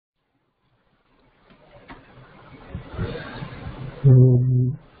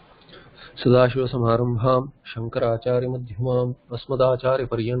सदाशिवसमारम्भां शङ्कराचार्यमध्यमाम्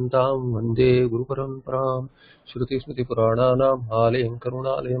अस्मदाचार्यपर्यन्तां वन्दे गुरुपरम्परां श्रुतिस्मृतिपुराणानाम् आलयं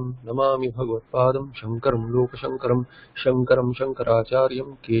करुणालयं नमामि भगवत्पादं शङ्करं लोकशङ्करं शङ्करं शङ्कराचार्यं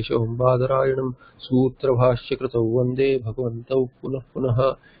केशवं बादरायणं सूत्रभाष्यकृतौ वन्दे भगवन्तौ पुनः पुनः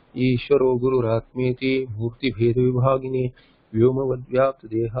ईश्वरो गुरुरात्मेति मूर्तिभेदविभागिने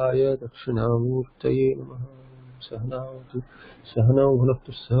व्योमवद्व्याप्तदेहाय दक्षिणामूर्तये नमः। सहनावतु सहनौ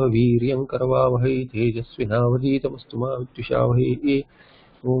भुनक्तु सह वीर्यं करवावहै तेजस्विनावधीतमस्तु मा विद्विषावहै।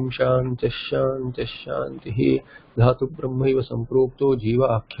 ओम शान्तिः शान्तिः शान्तिः। धातु ब्रह्मैव सम्प्रोक्तो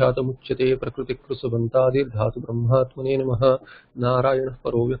जीवाख्यातमुच्यते प्रकृतिकृसबन्तादिर्धातु ब्रह्मात्मने नमः। नारायणः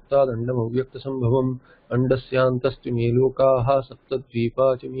परो व्यक्तादण्डमव्यक्तसम्भवम् अण्डस्यान्तस्तु मे लोकाः सप्तद्वीपा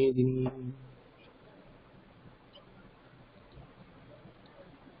च मेदिनी।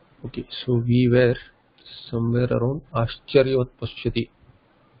 Okay, so we were somewhere around Ascharyavat Pashyati.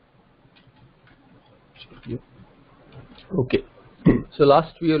 Okay. So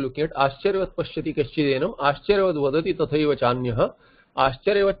last we are looking at Ascharyavat Pashyati Kaschidenam, Ascharyavat Vadati Tathaiva Chanyah,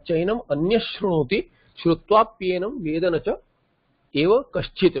 Ascharyavat Chainam Anyashrunoti, Shrutvapienam Vedanacha Eva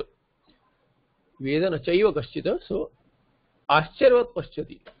Kaschit. Vedanacha Eva Kaschita. So Ascharyavat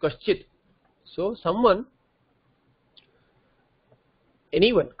Pashyati, Kaschit. So someone,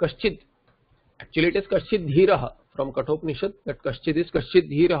 anyone, Kaschit. Actually it is Kaschit Dhiraha from Kathopanishad, that Kaschit is Kaschit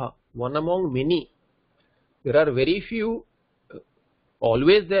Dhiraha, one among many. There are very few,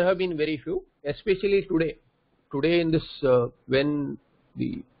 always there have been very few, especially today. Today in this, when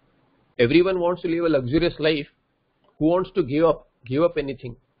everyone wants to live a luxurious life, who wants to give up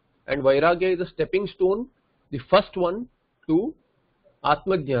anything. And Vairagya is a stepping stone, the first one to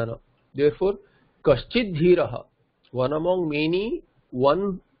Atma Jnana. Therefore, Kaschit Dhiraha, one among many,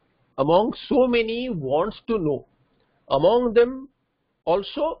 one among so many wants to know. Among them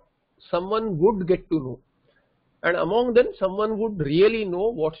also someone would get to know. And among them someone would really know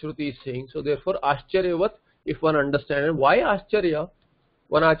what Shruti is saying. So therefore Ascharyavat, if one understands. And why Ascharya?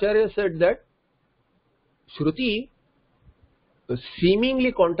 One Acharya said that Shruti,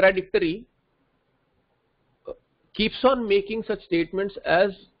 seemingly contradictory, keeps on making such statements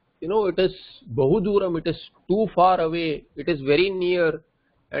as, you know, it is Bahuduram, it is too far away, it is very near.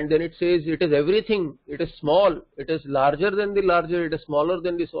 And then it says it is everything, it is small, it is larger than the larger, it is smaller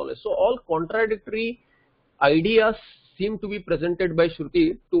than the smallest. So all contradictory ideas seem to be presented by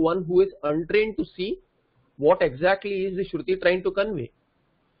Shruti to one who is untrained to see what exactly is the Shruti trying to convey.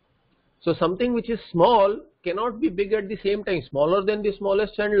 So something which is small cannot be big at the same time, smaller than the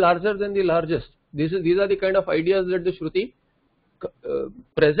smallest and larger than the largest. These are the kind of ideas that the Shruti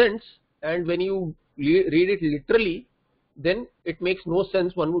presents, and when you read it literally, then it makes no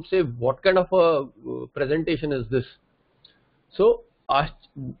sense. One would say, what kind of a presentation is this? So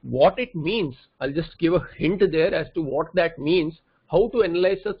what it means, I'll just give a hint there as to what that means, how to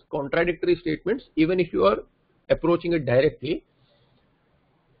analyze such contradictory statements even if you are approaching it directly.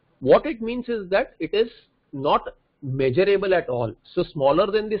 What it means is that it is not measurable at all. So smaller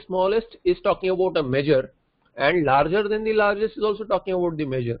than the smallest is talking about a measure, and larger than the largest is also talking about the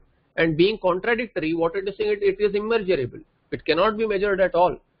measure. And being contradictory, what it is saying, it is immeasurable. It cannot be measured at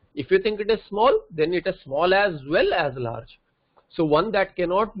all. If you think it is small, then it is small as well as large. So one that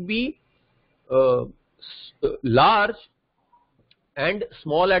cannot be large and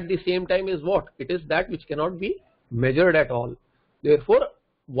small at the same time is what? It is that which cannot be measured at all. Therefore,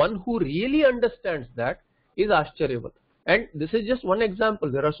 one who really understands that is Ascharyavat. And this is just one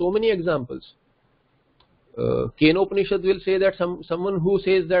example. There are so many examples. Kenopanishad will say that someone who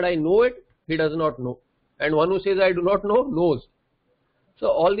says that I know it, he does not know. And one who says I do not know, knows. So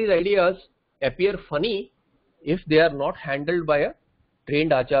all these ideas appear funny if they are not handled by a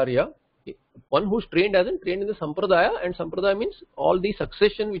trained Acharya. One who is trained as in trained in the Sampradaya, and Sampradaya means all the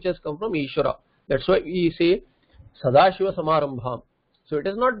succession which has come from Ishvara. That's why we say Sadashiva Samarambham. So it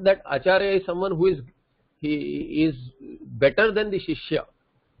is not that Acharya is someone who is better than the Shishya,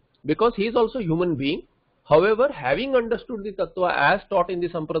 because he is also a human being. However, having understood the Tattva as taught in the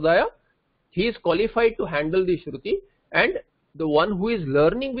Sampradaya, he is qualified to handle the Shruti, and the one who is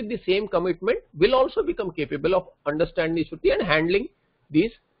learning with the same commitment will also become capable of understanding the Shruti and handling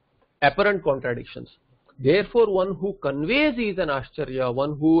these apparent contradictions. Therefore, one who conveys is an Ascharya,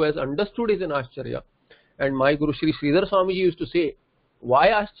 one who has understood is an Ascharya. And my Guru Sri Sridhar Swamiji used to say, why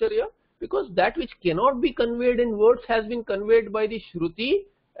Ascharya? Because that which cannot be conveyed in words has been conveyed by the Shruti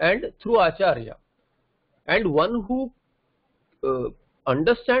and through Acharya. And one who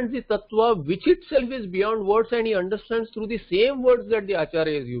understands the Tattva which itself is beyond words, and he understands through the same words that the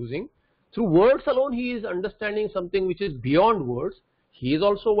Acharya is using, Through words alone he is understanding something which is beyond words. He is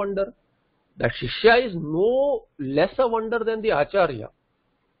also wonder. That Shishya is no less a wonder than the Acharya,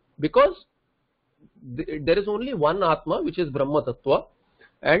 because there is only one Atma, which is Brahma Tattva,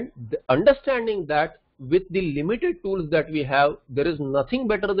 and understanding that with the limited tools that we have, there is nothing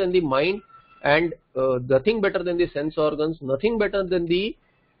better than the mind, and nothing better than the sense organs, nothing better than the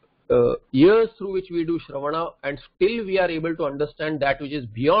ears through which we do Shravana, and still we are able to understand that which is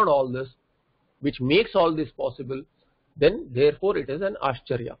beyond all this, which makes all this possible. Then therefore it is an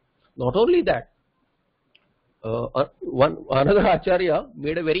Ashcharya. Not only that, another Acharya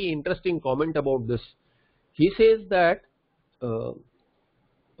made a very interesting comment about this. He says that a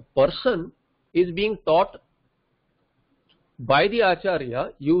person is being taught by the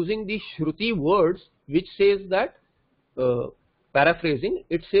Acharya using the Shruti words, which says that, paraphrasing,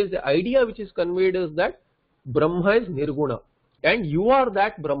 it says the idea which is conveyed is that Brahma is Nirguna, and you are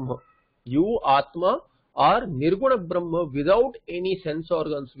that Brahma. You, Atma, are Nirguna Brahma, without any sense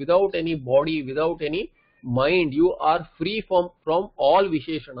organs, without any body, without any mind. You are free from all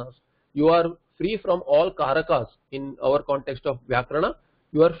Visheshanas. You are free from all Karakas. In our context of Vyakarana,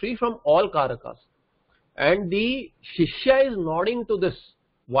 you are free from all Karakas. And the Shishya is nodding to this.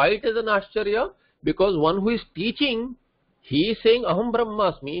 Why it is an Ashcharya? Because one who is teaching, he is saying Aham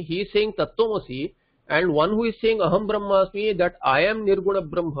Brahmasmi, he is saying Tattvamasi, and one who is saying Aham Brahmasmi, that I am Nirguna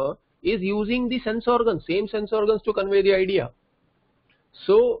Brahma, is using the sense organs, same sense organs, to convey the idea.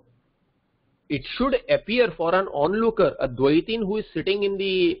 So it should appear for an onlooker, a Dvaitin who is sitting in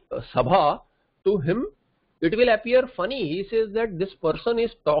the Sabha, to him it will appear funny. He says that this person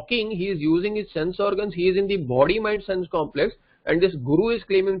is talking, he is using his sense organs, he is in the body mind sense complex, and this Guru is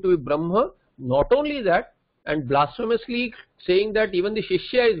claiming to be Brahma. Not only that, and blasphemously saying that even the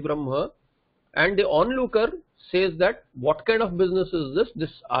Shishya is Brahma, and the onlooker says that what kind of business is this?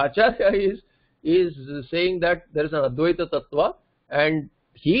 This Acharya is saying that there is an Advaita Tattva, and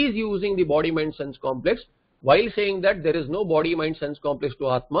he is using the body mind sense complex while saying that there is no body mind sense complex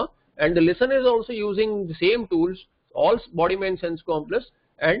to Atma, and the listener is also using the same tools, all body mind sense complex,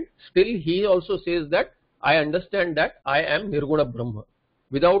 and still he also says that I understand that I am Nirguna Brahma,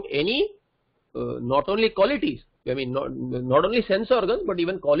 without any not only qualities, I mean not only sense organs, but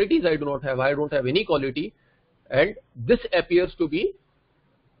even qualities I do not have. I don't have any quality. And this appears to be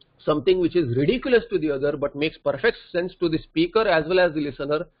something which is ridiculous to the other, but makes perfect sense to the speaker as well as the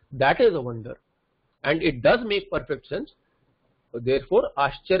listener. That is a wonder, and it does make perfect sense. Therefore,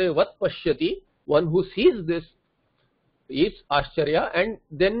 Ashcharyavat Pashyati, one who sees this is Ashcharya, and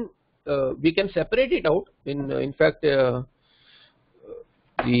then we can separate it out. In fact, in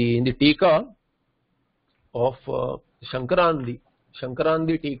the Tika of Shankarandi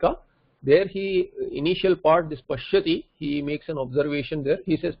Tika, there initial part, this Pashyati, he makes an observation there.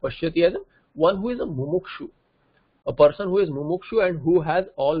 He says Pashyati as one who is a mumukshu, a person who is mumukshu and who has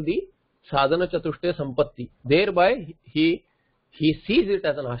all the sadhana chatushtaya sampatti. Thereby he sees it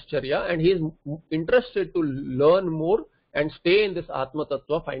as an Ashcharya, and he is interested to learn more and stay in this Atma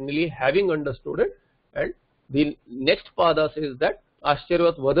Tattva, finally having understood it. And the next pada says that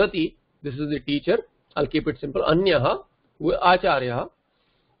Ashcharyavat Vadati, this is the teacher, I'll keep it simple, Anyaha, Acharya,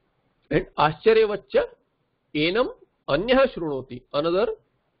 and Ashcharyavaccha Enam Anyaha Shrunoti, another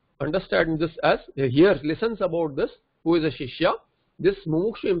understands this as, hears, listens about this, who is a Shishya. This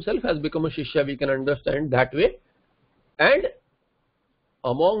Mumukshu himself has become a Shishya, we can understand that way. And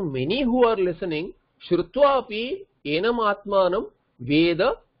among many who are listening, Shrutva api Enam Atmanam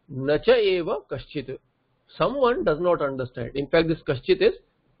Veda Nacha Eva Kaschit. Someone does not understand. In fact, this Kaschit is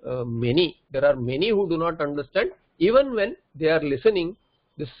many. There are many who do not understand. Even when they are listening,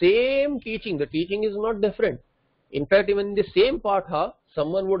 the same teaching, the teaching is not different. In fact, even in the same patha,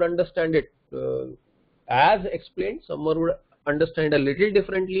 someone would understand it as explained, someone would understand a little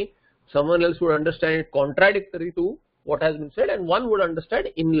differently, someone else would understand it contradictory to what has been said, and one would understand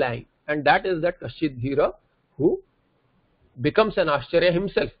in line. And that is that Kaschit Dhira who becomes an Ashcharya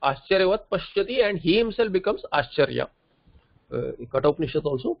himself, Ashcharyavat Pashyati, and he himself becomes Ashcharya. Kathopanishad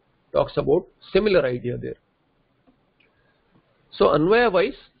also talks about similar idea there. So Anvaya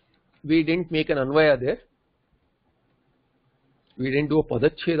wise, we didn't make an Anvaya there. We didn't do a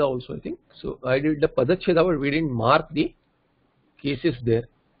Padacheda also, I think. So I did the Padacheda, but we didn't mark the cases there.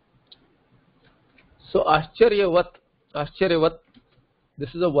 So Ashcharyavat, this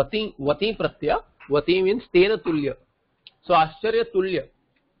is a Vati Pratyaya. Vati means Tena Tulya. So Ashcharya Tulya,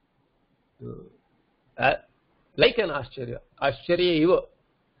 like an Ashcharya. Ashcharya Iva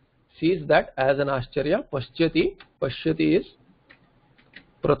sees that as an Ashcharya. Pashyati is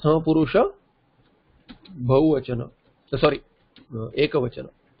Prathama Purusha Bahuvachana. Ekavachana.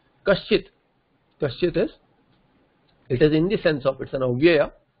 Kaschit. Kaschit is, it is in the sense of, it's an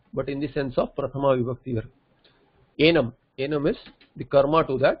avyaya, but in the sense of prathama vibhakti verb. Enam. Enam is the karma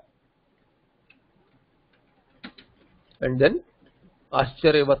to that. And then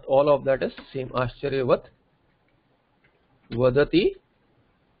Ascharyavat, all of that is same. Ascharyavat vadati,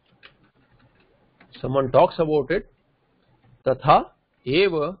 someone talks about it. Tatha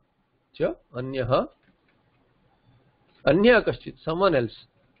eva cha anyaha, anya kaschit, someone else.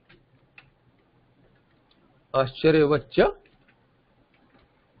 Ascharyavat cha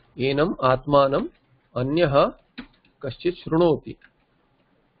enam atmanam anyaha kaschit shrunoti.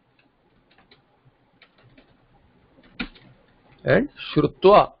 And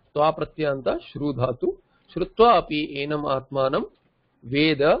shrutva, tva pratyanta shru dhatu, shrutva api enam atmanam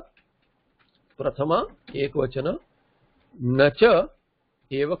veda prathama ekvachana nacha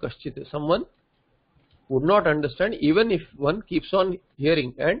eva kaschit. Someone would not understand even if one keeps on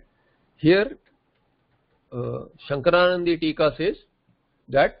hearing. And here Shankaranandi Tika says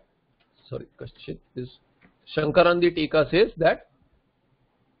that, sorry, kaschit is, Shankaranandi Tika says that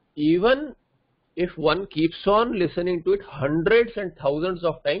even if one keeps on listening to it hundreds and thousands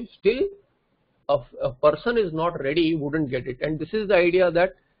of times, still a person is not ready, he wouldn't get it. And this is the idea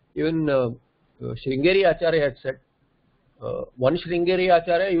that even Sringeri Acharya had said. One Sringeri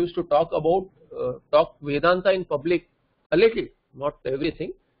Acharya used to talk about talk Vedanta in public a little, not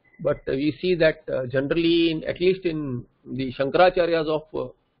everything, but we see that generally, at least in the Shankaracharyas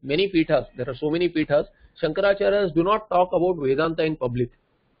of many pithas, there are so many pithas, Shankaracharyas do not talk about Vedanta in public,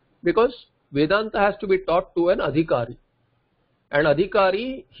 because Vedanta has to be taught to an adhikari, and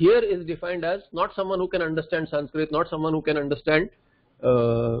adhikari here is defined as not someone who can understand Sanskrit, not someone who can understand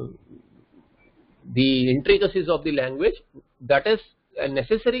the intricacies of the language. That is a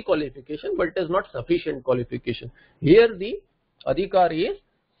necessary qualification, but it is not sufficient qualification. Here the adhikari is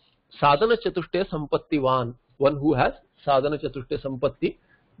sadhana chatushte sampattivan, one who has sadhana chatushte sampatti.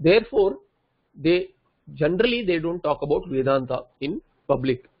 Therefore, they generally don't talk about Vedanta in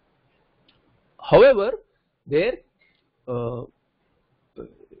public. However, there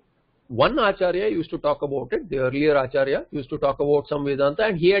one Acharya used to talk about it, the earlier Acharya used to talk about some Vedanta,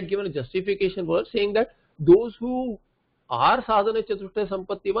 and he had given a justification for it, saying that those who are sadhana chatushta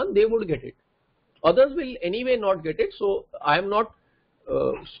sampattivan, they would get it. Others will anyway not get it. So I am not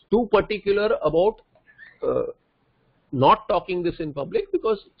too particular about not talking this in public,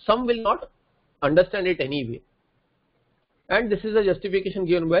 because some will not understand it anyway. And this is a justification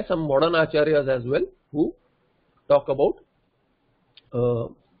given by some modern Acharyas as well, who talk about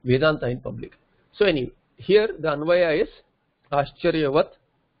Vedanta in public. So anyway, here the Anvaya is Ascharyavat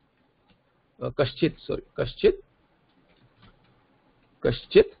Kaschit, sorry, Kaschit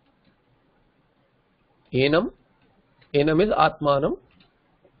Enam, Enam is Atmanam,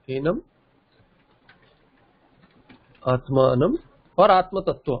 Enam Atmanam or Atma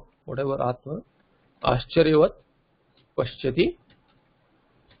Tattva, whatever Atma, Ascharyavat Paschati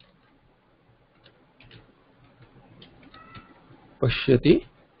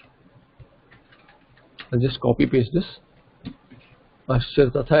I'll just copy paste this.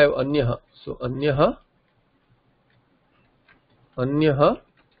 Aschar tatha anyaha. So anyaha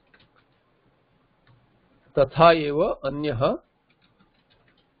tatha eva anyaha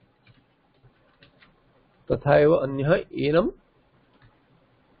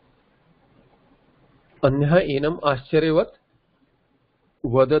enam ascharyavat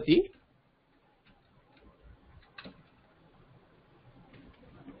vadati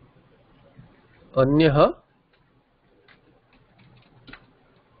anyaha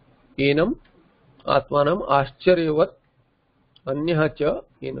enam atmanam ascharyavat anyaha cha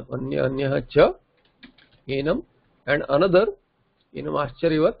enam and another enam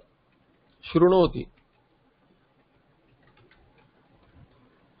ascharyavat shrunoti.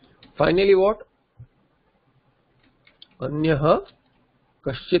 Finally what? Anyaha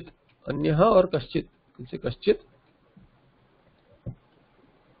kaschit, anyaha or kaschit, you can say kaschit.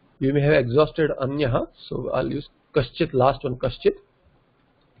 You may have exhausted anyaha, so I'll use kaschit, last one, kaschit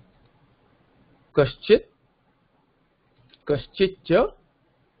cha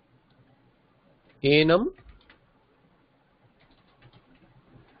enam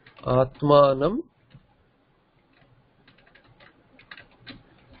atmanam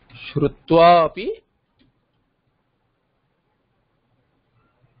shrutva api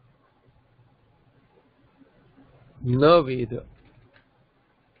na veda,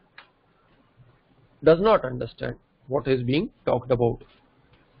 does not understand what is being talked about.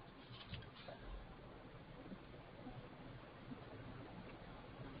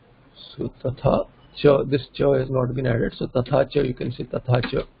 So tatha cha, this cha has not been added, so tatha cha, you can say tatha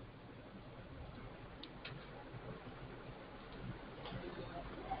cha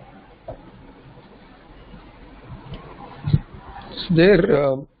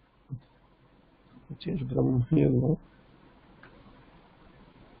there change from here now.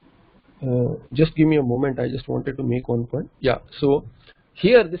 Just give me a moment, I just wanted to make one point. Yeah, so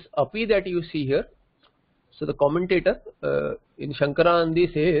here this api that you see here, so the commentator in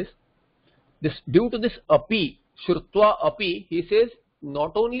Shankarandi says this, due to this api, shrutva api, he says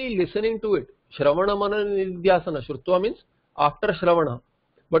not only listening to it, shravana manana nidhyasana, shrutva means after shravana,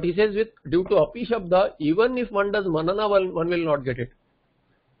 but he says with due to api shabda, even if one does manana, one will not get it,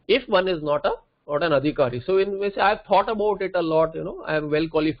 if one is not an adhikari. So in which I have thought about it a lot, I am well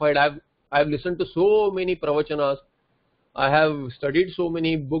qualified, I have listened to so many pravachanas, I have studied so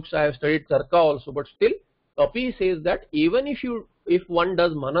many books, I have studied tarka also, but still api says that even if one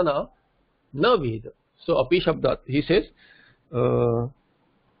does manana, na ved. So api shabdat, he says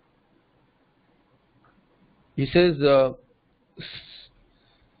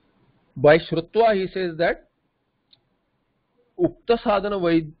by shrutva, he says that ukta sadhana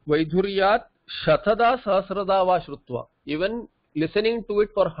vaidhuryat shatada sahasrada va shrutva, even listening to it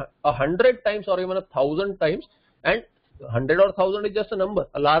for 100 times or even 1,000 times, and 100 or 1,000 is just a number,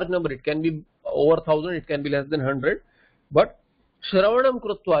 a large number, it can be over 1,000, it can be less than 100, but shravanam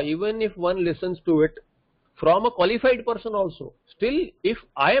krutva, even if one listens to it from a qualified person also, still if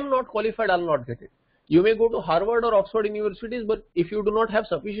I am not qualified, I will not get it. You may go to Harvard or Oxford universities, but if you do not have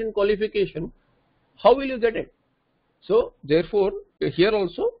sufficient qualification, how will you get it? So therefore here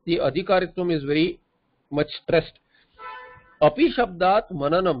also the adhikaritvam is very much stressed. Api shabdat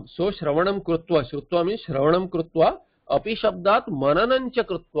mananam, so shravanam krutva, shrutva means shravanam krutva, api shabdat mananancha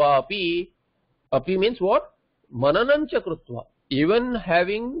krutva, api means what? Mananancha krutva, even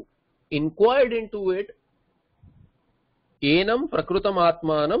having inquired into it, enam prakrutam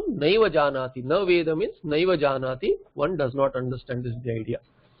atmanam naiva janati, na veda means naiva janati, one does not understand this the idea.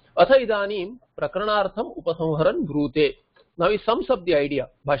 Atha idanim prakranartham upasamharan brute. Now he sums up the idea.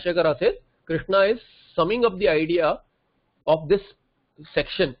 Bhashyakara says Krishna is summing up the idea of this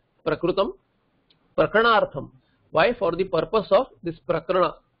section, prakrutam, prakranartham. Why? For the purpose of this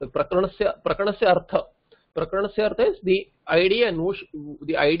prakrana, prakranasya artha. Prakranasya artha is the idea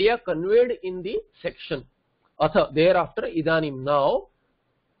conveyed in the section. Atha, thereafter, idanim, now,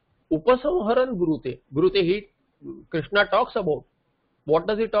 upasamharan brute. Brute, Krishna talks about. What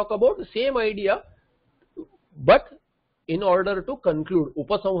does he talk about? The same idea, but in order to conclude.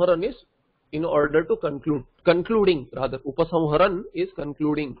 Upasamharan is in order to conclude. Concluding, rather. Upasamharan is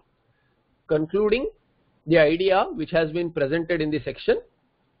concluding. Concluding the idea which has been presented in the section.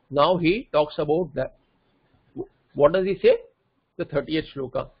 Now he talks about that. What does he say? The 30th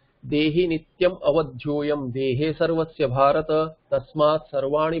shloka. Dehi nityam avadhyoyam dehe sarvasya bharata tasmat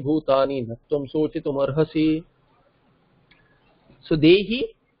sarvani bhutani natvam sochitum arhasi. So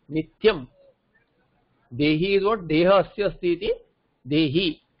dehi nityam. Dehi is what? Deha asya asti iti.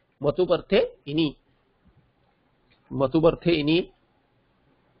 Dehi. Matuparthe ini. Matuparthe ini.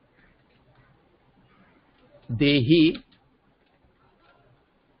 Dehi.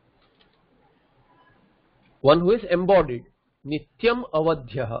 One who is embodied. Nityam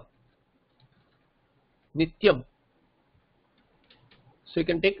avadhyaha. Nityam. So you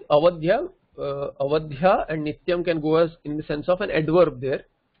can take avadhya, avadhya and nityam can go as in the sense of an adverb there.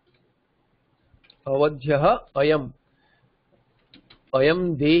 Avadhyaha ayam.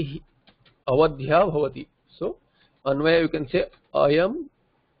 Ayam dehi avadhya bhavati. So anvaya you can say ayam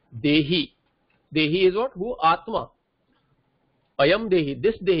dehi. Dehi is what? Who? Atma. Ayam dehi.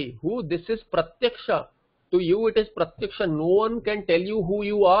 This dehi. Who? This is pratyaksha. To you it is pratyaksha. No one can tell you who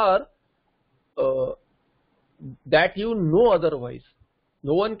you are that you know otherwise.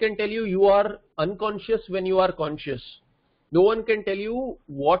 No one can tell you you are unconscious when you are conscious. No one can tell you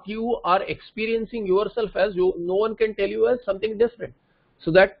what you are experiencing yourself as. No one can tell you as something different.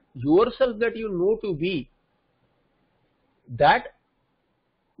 So that yourself that you know to be, that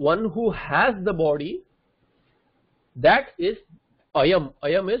one who has the body, that is ayam.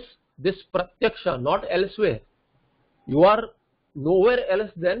 Ayam is this pratyaksha, not elsewhere. You are nowhere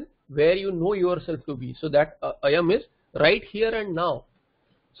else than where you know yourself to be. So that ayam is right here and now.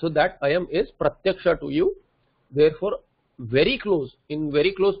 So that ayam is pratyaksha to you. Therefore, very close, in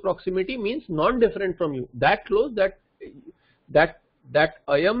very close proximity means non-different from you. That close, that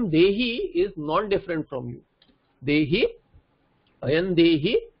ayam dehi is non-different from you. Dehi, ayam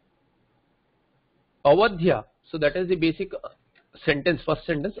dehi, avadhya. So that is the basic sentence, first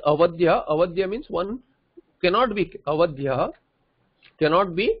sentence. Avadhya. Avadhya means one cannot be, avadhya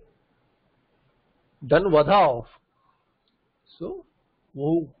cannot be done vadha of. So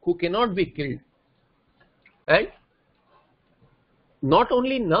who cannot be killed. And not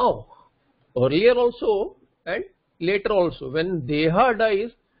only now, earlier also, and later also. When Deha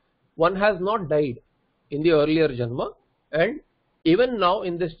dies, one has not died in the earlier Janma, and even now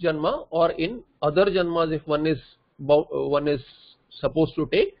in this Janma or in other Janmas, if one is supposed to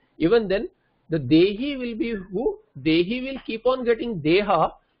take, even then the Dehi will be who? Dehi will keep on getting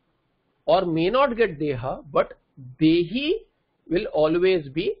Deha or may not get Deha, but Dehi will always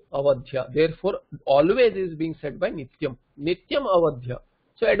be Avadhya. Therefore, always is being said by Nityam. Nityam Avadhya.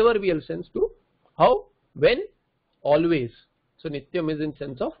 So, adverbial sense to how, when, always. So, Nityam is in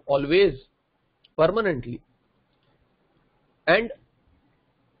sense of always, permanently. And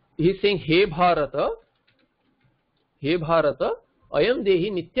he is saying, He Bharata, Ayam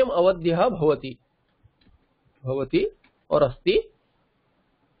Dehi Nityam Avadhya Bhavati or Asti.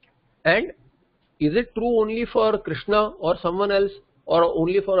 And is it true only for Krishna or someone else or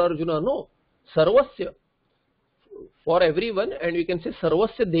only for Arjuna? No. Sarvasya. For everyone, and we can say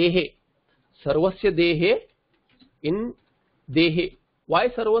Sarvasya Dehe. Sarvasya Dehe in Dehe. Why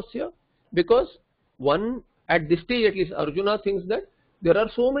Sarvasya? Because one, at this stage at least, Arjuna thinks that there are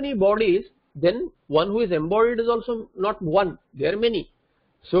so many bodies, then one who is embodied is also not one, there are many.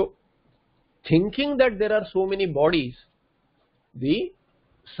 So, thinking that there are so many bodies, the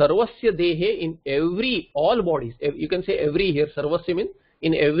Sarvasya Dehe in all bodies, you can say every here, Sarvasya means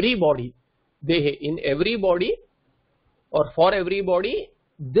in every body, Dehe, in every body or for every body,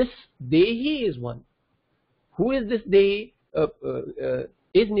 this Dehi is one. Who is this Dehi?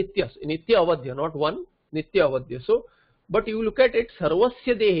 Is Nitya Avadhya, not one, Nitya Avadhya. So, but you look at it, Sarvasya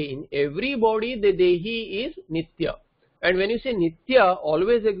Dehi, in every body the Dehi is Nitya. And when you say Nitya,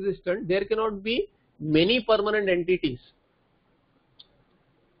 always existent, there cannot be many permanent entities.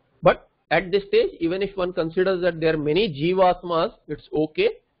 But at this stage, even if one considers that there are many Jivatmas, it's okay.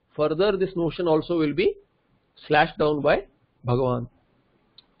 Further, this notion also will be slashed down by Bhagavan.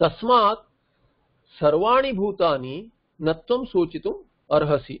 Tasmat Sarvani Bhutani Natvam Sochitum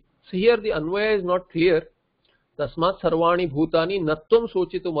Arhasi. So here the Anvaya is not clear. Tasmat Sarvani Bhutani Natvam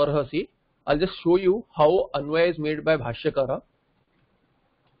Sochitum Arhasi. I'll just show you how Anvaya is made by Bhashyakara.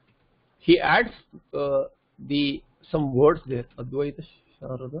 He adds some words there. Advaita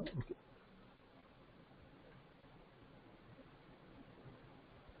Sharada. Okay.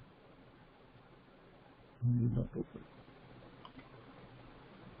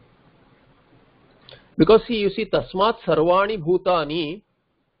 Because see, you see, Tasmat Sarvani Bhutani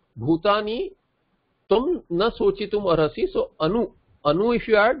Tum Na Sochitum Arhasi. So Anu, if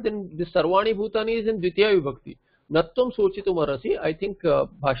you add, then the Sarvani Bhutani is in Dvitiya Vibhakti. Nattam Sochitum Arhasi. I think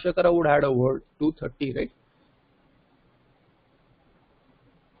Bhashyakara would add a word, 230, right?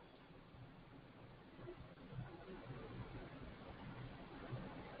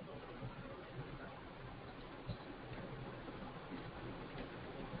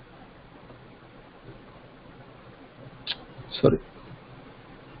 Sorry.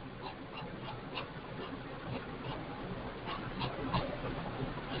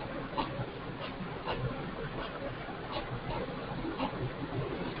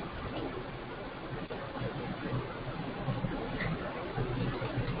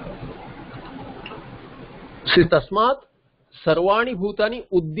 See, Tasmat Sarvani Bhutani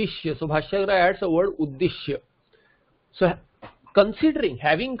Uddishya. So Bhashyakara adds a word Uddishya. So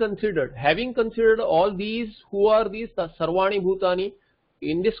having considered all these, who are these Sarvani Bhutani,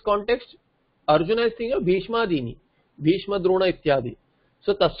 in this context, Arjuna is thinking of Bhishma Dini, Bhishma Drona Ityadi.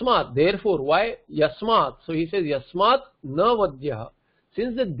 So Tasmat, therefore, why Yasmat? So he says Yasmat Na Vadhyaha.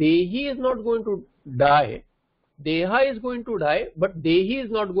 Since the Dehi is not going to die, Deha is going to die, but Dehi is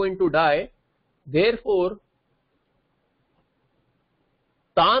not going to die, therefore,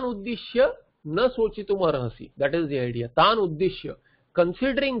 Tan Uddishya Na Sochitum Arhasi. That is the idea. Tan Uddishya.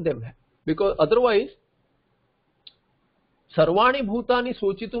 Considering them. Because otherwise, Sarvani Bhutani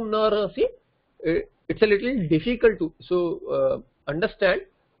Sochitum Na Arhasi, it's a little difficult to understand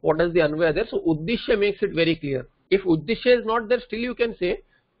what is the Anvaya there. So Uddishya makes it very clear. If Uddishya is not there, still you can say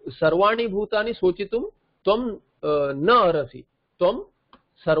Sarvani Bhutani Sochitum Tvam Na Arhasi. Tvam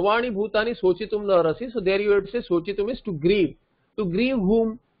Sarvani Bhutani Sochitum Na Arhasi. So there you would say Sochitum is to grieve. To grieve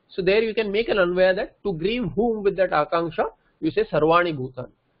whom? So there you can make an Anvaya that to grieve whom with that Akanksha, you say Sarvani Bhutani.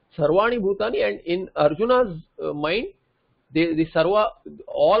 Sarvani Bhutani, and in Arjuna's mind, the Sarva,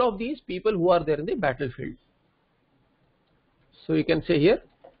 all of these people who are there in the battlefield. So you can say here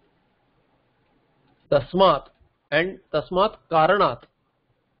Tasmat and Tasmat Karanat.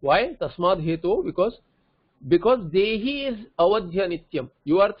 Why? Tasmat Hetu, because Dehi is Avadhya Nityam.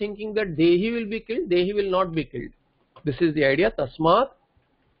 You are thinking that Dehi will be killed, Dehi will not be killed. This is the idea, Tasmat.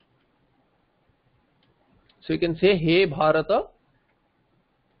 So you can say He Bharata.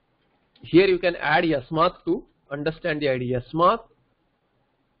 Here you can add Yasmat to understand the idea. Yasmat,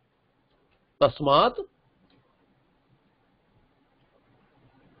 tasmat,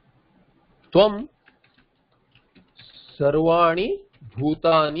 tvam, sarvani,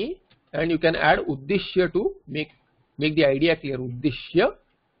 bhutani, and you can add uddishya to make the idea clear. Uddishya,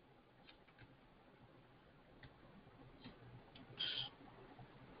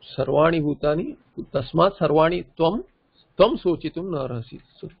 sarvani bhutani, tasmat sarvani tvam sochitum na arhasi.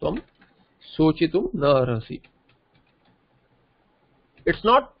 So tvam sochitum na arhasi. It's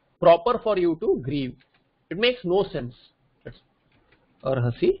not proper for you to grieve. It makes no sense. That's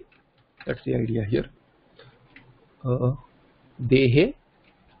arhasi. That's the idea here. Dehe.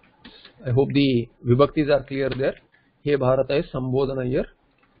 I hope the vibhaktis are clear there. He Bharata is Sambodhana here.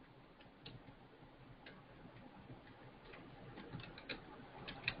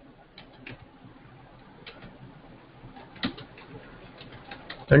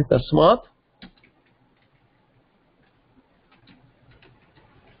 And tasmat,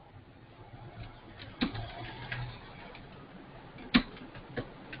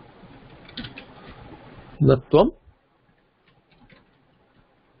 natvam,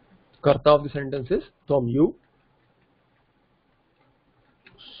 karta of the sentence is tvam, you.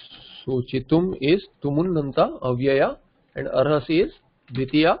 Sochitum is tumunnanta, avyaya, and arhasi is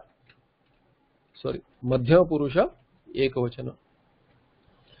dvitiya, madhyama purusha, ekavachana.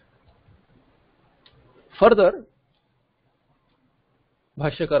 Further,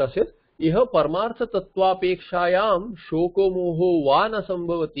 Bhashyakara says, Iha parmartha tattvaapekshayam shoko moho va na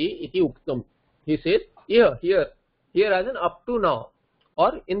sambhavati iti uktam. He says, here as in up to now,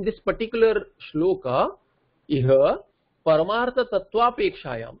 or in this particular shloka, Iha parmartha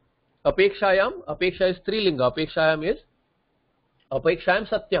tattvaapekshayam. Apeksha is strilinga. Apekshayam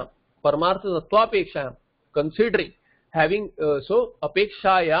satyam. Parmartha tattvaapekshayam. Considering, having, so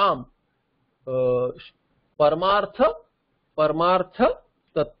apekshayam, parmartha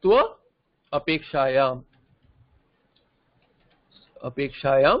tattva apekshayam.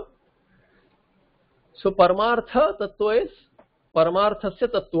 So parmartha tattva is parmarthasya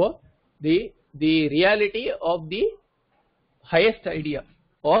tattva, the reality of the highest idea,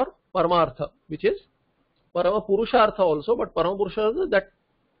 or parmartha, which is parama purushartha also, but parama purushartha is that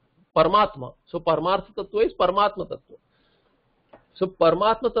Paramatma. So parmartha tattva is Paramatma tattva. So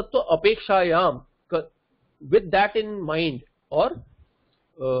Paramatma tattva apekshayam, with that in mind, or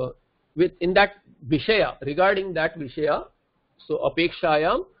in that vishaya, regarding that vishaya, so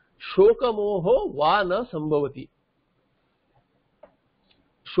apekshayam shoka moho va na sambhavati.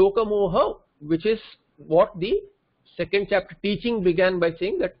 Shoka moha, which is what the second chapter teaching began by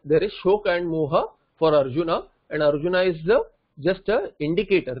saying, that there is shoka and moha for Arjuna, and Arjuna is just a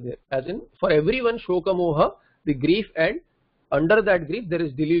indicator there, as in for everyone shoka moha, the grief, and under that grief there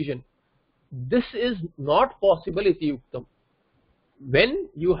is delusion. This is not possible iti yuktam. When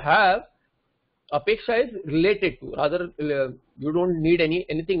you have apeksha is related to, rather you don't need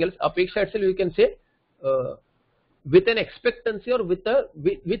anything else. Apeksha itself you can say with an expectancy, or with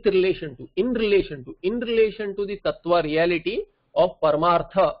relation to, in relation to the tattva reality of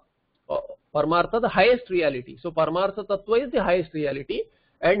Paramartha. Paramartha, the highest reality. So Paramartha tattva is the highest reality,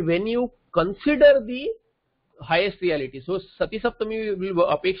 and when you consider the highest reality, so Sati Saptami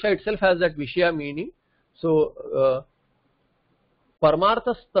apeksha itself has that Vishya meaning. So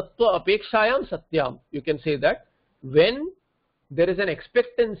Paramartha tattva apekshayam satyam, you can say that when there is an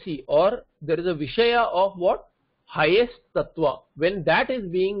expectancy, or there is a Vishaya of what? Highest tattva, when that is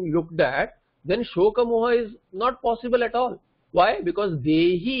being looked at, then shoka moha is not possible at all. Why? Because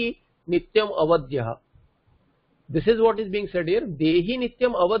dehi nityam avadhya. This is what is being said here. Dehi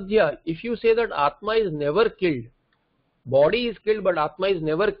nityam avadhya. If you say that Atma is never killed, body is killed but Atma is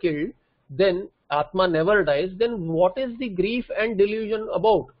never killed, then Atma never dies, then what is the grief and delusion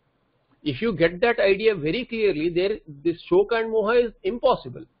about? If you get that idea very clearly, this shoka and moha is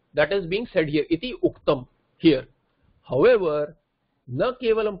impossible. That is being said here. Iti uktam here. However, na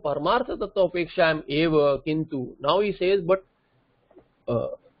kevalam paramartha tattva apekshayam eva kintu. Now he says, but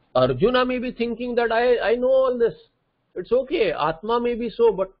Arjuna may be thinking that I know all this. It's okay. Atma may be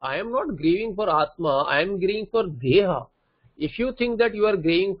so, but I am not grieving for Atma. I am grieving for Deha. If you think that you are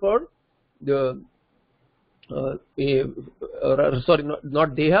grieving for the sorry,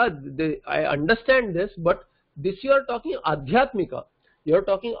 not Deha, I understand this, but this you are talking Adhyatmika. You are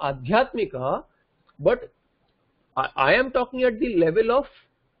talking Adhyatmika, but I am talking at the level of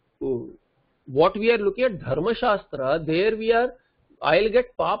what we are looking at Dharma Shastra. There we are, I'll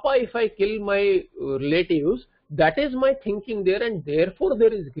get papa if I kill my relatives. That is my thinking there, and therefore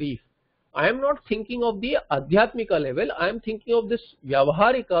there is grief. I am not thinking of the Adhyatmika level. I am thinking of this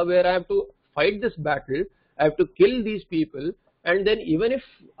Vyavaharika, where I have to fight this battle I have to kill these people, and then even if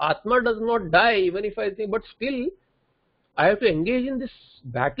Atma does not die, even if I think, but still I have to engage in this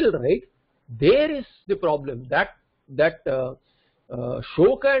battle, right? There is the problem. That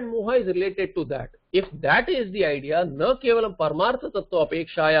shoka and moha is related to that. If that is the idea, na kevalam parmartha tattva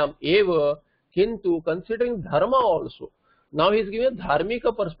apekshayam eva, kintu considering dharma also. Now he is giving a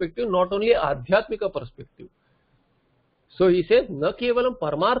dharmika perspective, not only adhyatmika perspective. So he says, na kevalam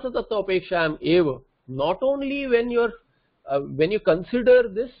parmartha tattva apekshayam eva. Not only when you consider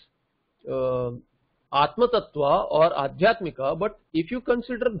this Atma Tattva or Adhyatmika, but if you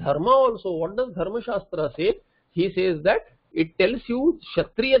consider Dharma also, what does Dharma Shastra say? He says that it tells you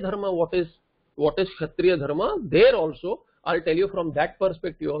Kshatriya Dharma, what is Kshatriya Dharma. There also, I'll tell you from that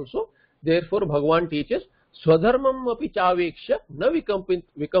perspective also. Therefore, Bhagavan teaches, Swadharmam api chaveksha na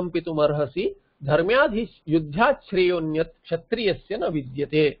vikampitum arhasi dharmyadhi yuddhyat shreyonyat kshatriyasya na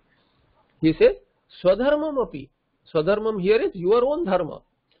vidyate. He says, Swadharmam api. Swadharmam here is your own dharma.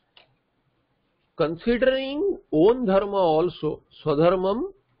 Considering own dharma also,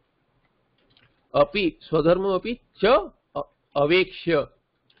 swadharmam api cha avekshya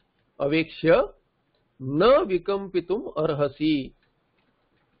na vikampitum arhasi.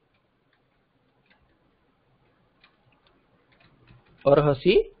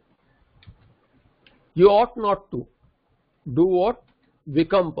 You ought not to do what?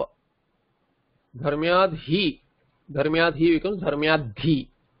 Vikampa. Dharmyadhi becomes dharmyadhi.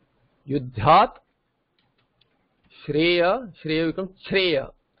 Yuddhat Shreya becomes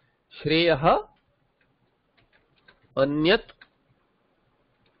Shreya. Shreyaha Anyat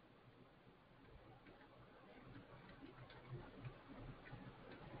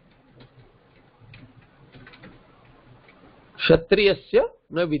Kshatriyasya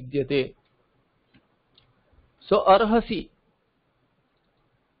na vidyate. So arhasi,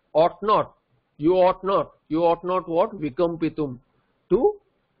 ought not. You ought not what? Vikampitum. To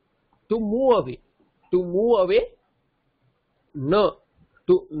move away, na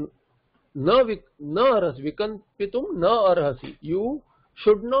arhasi, vikampitum na arhasi. You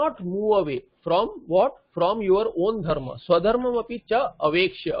should not move away from what? From your own dharma. Swadharmam api cha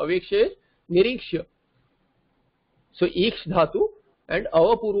avekshya. Avekshya is nirikshya. So iksh dhatu and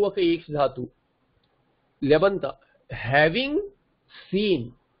avapurvaka iksh dhatu. Lebanta. Having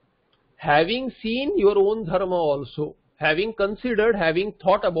seen your own dharma also, having considered, having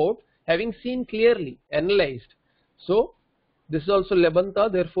thought about, having seen clearly, analyzed. So this is also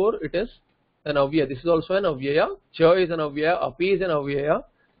lebanta, therefore it is an avyaya. This is also an avyaya. Cha is an avyaya, api is an avyaya.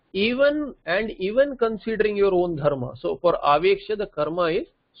 Even considering your own dharma. So for aveksha the karma is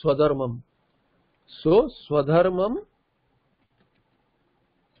swadharmam. So swadharmam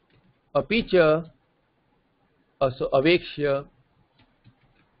api cha, so avekshya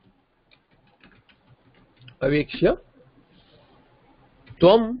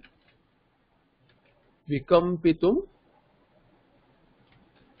tvam vikampitum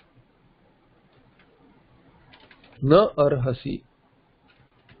na arhasi.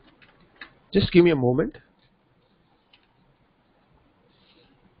 Just give me a moment.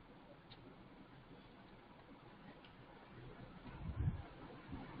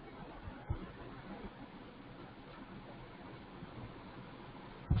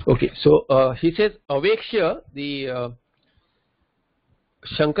 Okay, so he says avekshya, the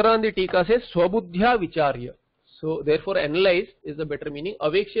Shankara and the Tika says swabuddhya vicharya. So therefore analyze is the better meaning.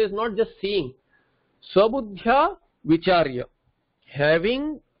 Avekshya is not just seeing. Swabuddhya vicharya.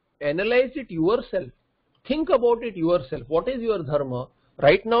 Having analyzed it yourself. Think about it yourself. What is your dharma?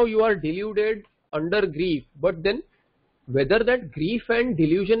 Right now you are deluded under grief, but then whether that grief and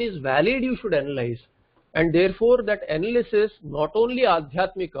delusion is valid, you should analyze. And therefore that analysis, not only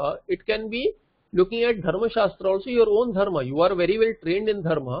adhyatmika, it can be looking at dharma shastra also, your own dharma. You are very well trained in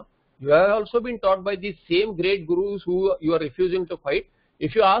dharma. You have also been taught by these same great gurus who you are refusing to fight.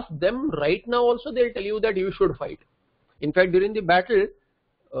 If you ask them right now also, they will tell you that you should fight. In fact, during the battle,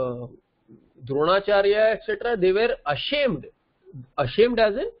 Dronacharya, etc., they were ashamed. Ashamed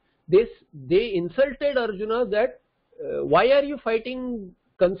as in, they insulted Arjuna that why are you fighting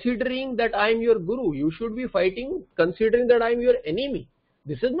considering that I am your guru? You should be fighting considering that I am your enemy.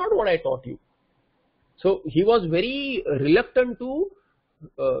 This is not what I taught you. So he was very reluctant to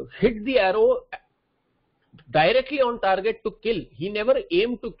hit the arrow directly on target to kill. He never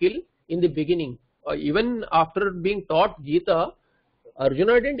aimed to kill in the beginning. Even after being taught Gita,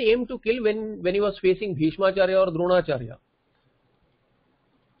 Arjuna didn't aim to kill when he was facing Bhishmacharya or Dronacharya.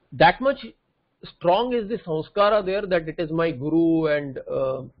 That much strong is the sanskara there that it is my guru and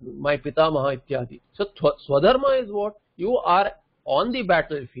my pitamaha ityadi. So swadharma is what? You are on the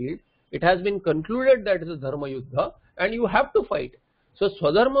battlefield It has been concluded that it is a dharma yuddha and you have to fight. So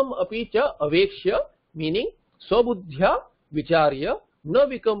swadharmam api cha avekshya, meaning swabuddhya vicharya na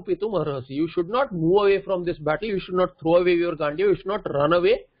vikampitum arhasi. You should not move away from this battle, you should not throw away your gandiya, you should not run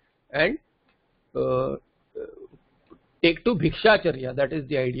away and take to bhikshacharya. That is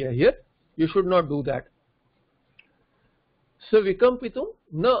the idea here. You should not do that. So vikampitum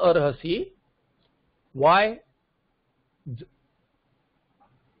na arhasi. Why?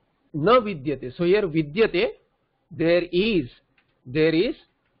 Na vidyate. So here vidyate, there is vidyate,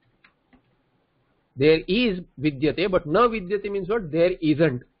 but na vidyate means what? There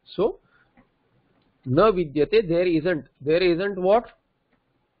isn't. So na vidyate, there isn't what?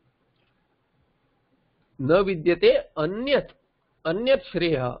 Na vidyate anyat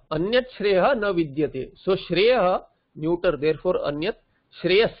shreya na vidyate. So shreya neuter, therefore anyat.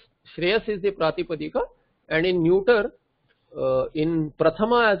 Shreyas is the pratipadika, and in neuter, in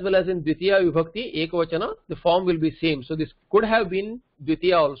prathama as well as in dvitiya vibhakti ekvachana, the form will be same. So this could have been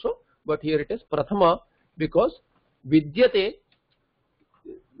dvitiya also, but here it is prathama, because vidyate,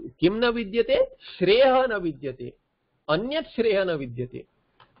 kim na vidyate, shreya na vidyate, anyat shreya na vidyate.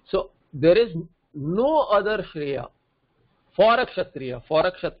 So there is no other shreya for a kshatriya. For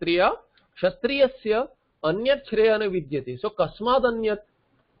a kshatriya, kshatriyasya anyat shreya na vidyate. So kasmad anyat,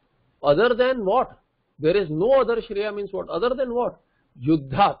 other than what? There is no other shreya means what? Other than what?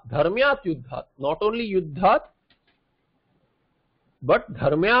 Yuddhat, dharmyat yuddhat. Not only yuddhat, but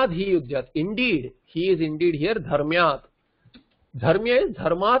dharmyat hi yuddhat. Indeed, he is indeed here dharmyat. Dharmya is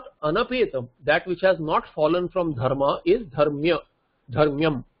dharmat anapetam. That which has not fallen from dharma is dharmya,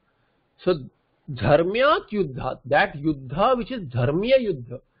 dharmyam. So dharmyat yuddhat, that yuddha which is dharmya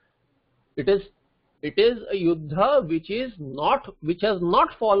yuddha. It is a yuddha which has not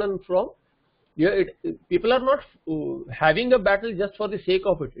fallen from. People are not having a battle just for the sake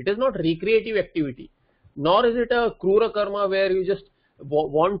of it. It is not recreative activity, nor is it a krura karma where you just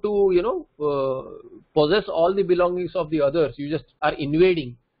want to possess all the belongings of the others. You just are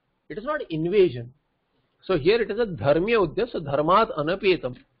invading. It is not invasion. So here it is a dharmya uddya. So dharmat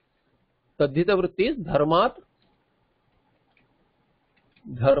anapetam. Tadhita vritti is dharmat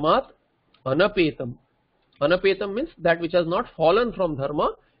anapetam. Anapetam means that which has not fallen from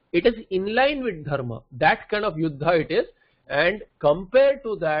dharma. It is in line with dharma. That kind of yuddha it is. And compared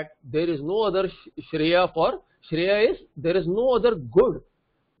to that, there is no other shreya for. Shreya is, there is no other good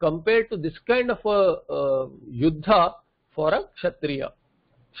compared to this kind of a yuddha for a kshatriya.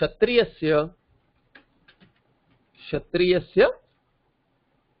 Kshatriyasya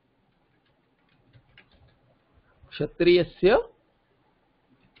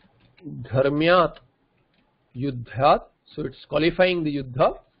dharmyat yuddhat. So it's qualifying the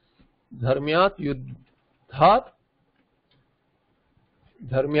yuddha. Dharmyat yuddhat.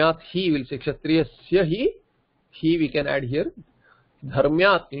 Dharmyat hi, will say kshatriyasya hi. He we can add here.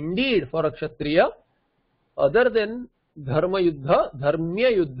 Dharmyat, indeed for a kshatriya, other than dharma yuddha,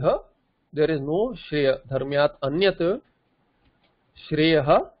 dharmya yuddha, there is no shreya. Dharmyat anyat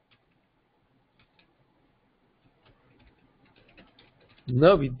shreya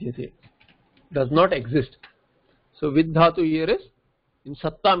na vidyate, does not exist. So vidhatu here is in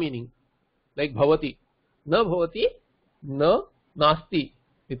satta meaning, like bhavati. Na bhavati, na nasti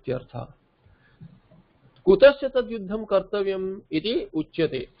ityartha. Kutasya tad yuddham kartavyam iti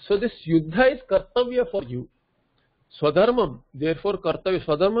uchyate. So this yuddha is kartavya for you. Swadharmam, therefore kartavya.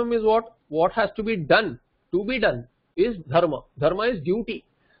 Swadharmam is what? What has to be done. To be done is dharma. Dharma is duty.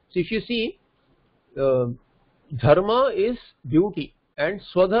 So if you see, dharma is duty and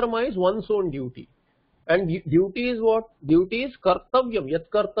swadharma is one's own duty. And duty is what? Duty is kartavyam,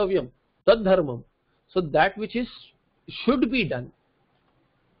 yat kartavyam, tad dharmam. So that which is should be done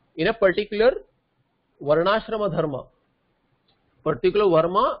in a particular varnashrama dharma, particular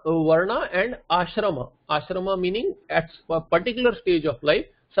varna and ashrama. Ashrama meaning at a particular stage of life,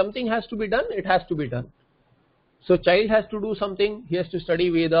 something has to be done, it has to be done. So child has to do something, he has to study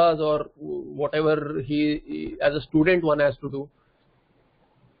Vedas or whatever he as a student one has to do.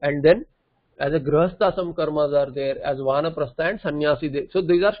 And then as a grihastha some karmas are there, as vanaprastha and sannyasi there. So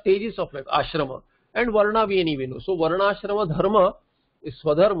these are stages of life, ashrama. And varna we anyway know. So varnashrama dharma is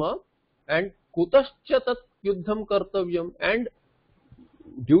swadharma, and kutascha tat yuddham kartavyam, and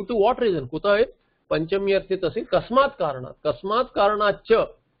due to what reason? Kuta is panchami arthi tasi kasmat karana. Kasmat karana cha,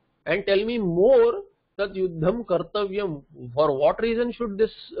 and tell me more, tat yuddham kartavyam. For what reason should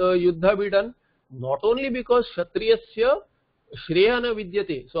this yuddha be done? Not only because kshatriyasya shreya na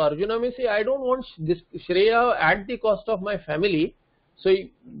vidyate. So Arjuna may say, I don't want this shreya at the cost of my family. So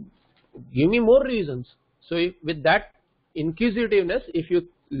give me more reasons. So with that inquisitiveness, if you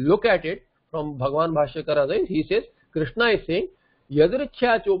look at it from Bhagavan Bhashyakara's eyes, he says, Krishna is saying,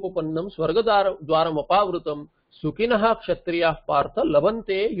 Yadrichya chopapannam swargadwaram apavrutam sukinaha kshatriyah partha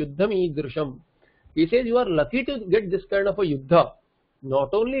labante yuddham idrisham. He says, you are lucky to get this kind of a yuddha.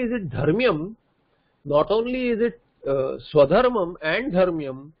 Not only is it dharmyam, not only is it swadharmam and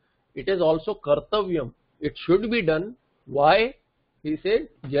dharmyam, it is also kartavyam. It should be done. Why? He said,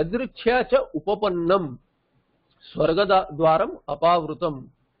 Yadrichya cha upapannam swargadwaram apavrutam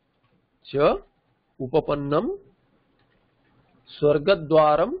cha upapannam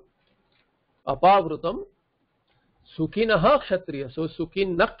swargadwaram apavrutam sukhinaha kshatriya. So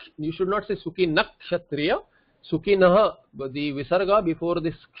sukhinak, you should not say sukhinak kshatriya. Sukhinaha, but the visarga before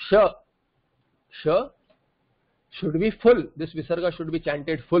this ksha should be full. This visarga should be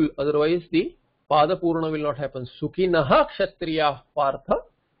chanted full, otherwise the pada purna will not happen. Sukhinaha kshatriyah partha.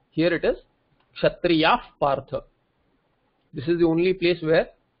 Here it is kshatriyah partha. This is the only place where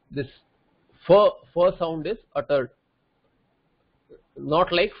this fa sound is uttered.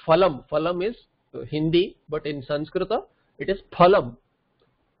 Not like phalam. Phalam is Hindi, but in Sanskrita it is phalam.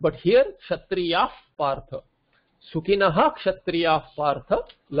 But here kshatriyah partha. Sukhinaha kshatriyah partha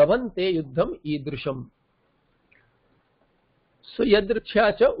labante yuddham idrisham. So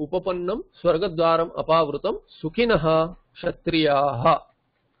yadrichya cha upapannam swargadwaram apavrutam sukhinaha kshatriyaha.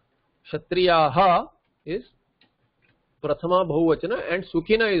 Kshatriyaha is prathama bahuvachana and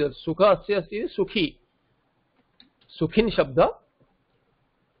sukhina is sukha asya is sukhi. Sukhin shabda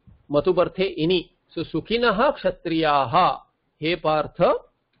matuparthe ini. So sukhinaha kshatriyaha. He partha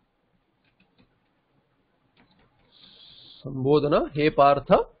sambodhana. He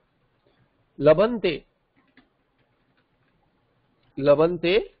partha labante.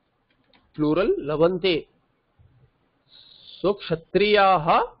 Labante, plural, labante. So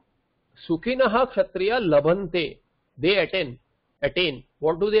kshatriyaha, sukhinaha kshatriya labante. They attain.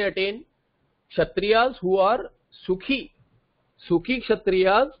 What do they attain? Kshatriyas who are sukhi. Sukhi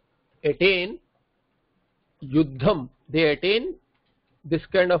kshatriyas attain yuddham. They attain this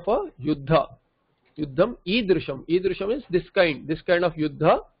kind of a yuddha. Yuddham idrisham. Idrisham is this kind of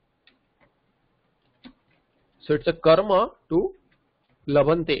yuddha. So it's a karma to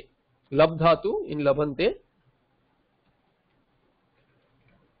labante. Labdhatu in labante.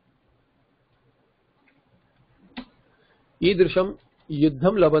 Idrisham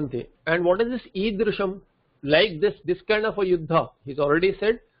yuddham labante. And what is this idrisham? Like this kind of a yuddha. He's already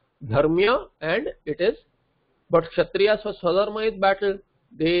said dharmya, and it is, but kshatriyas for swadharma is battle.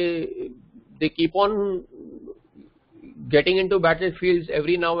 They keep on getting into battlefields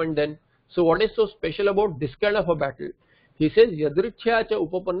every now and then. So what is so special about this kind of a battle? He says, Yadrichya cha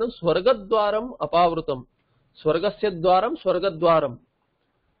upapannam swargadwaram apavrutam. Swargasya dwaram swargadwaram.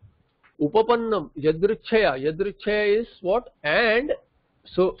 Upapannam yadrichya. Yadrichya is what? And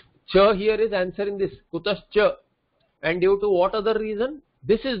so cha here is answering this. Kutascha. And due to what other reason?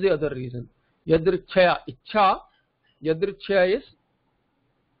 This is the other reason. Yadrichya. Ichha. Yadrichya is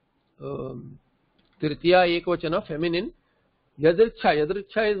Tritiya ekvachana, feminine. Yadrichya.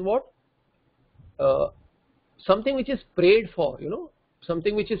 Yadrichya is what? Something which is prayed for,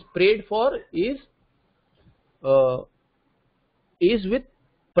 something which is prayed for is with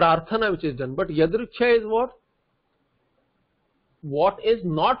prarthana which is done. But yadrichya is what? What is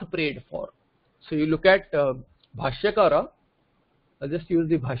not prayed for. So you look at Bhashyakara. I'll just use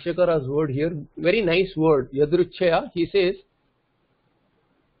the Bhashyakara's word here. Very nice word. Yadrichya. He says,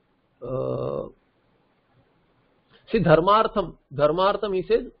 see dharmartham. Dharmartham he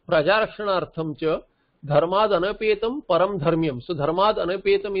says, prajarakshanartham cha. Dharmad anapetam param dharmyam. So dharmad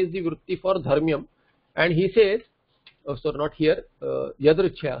anapetam is the vritti for dharmyam. And he says, oh sorry, not here,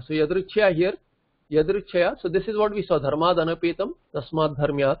 yadrichya. So yadrichya here, yadrichya. So this is what we saw, dharmad anapetam tasmad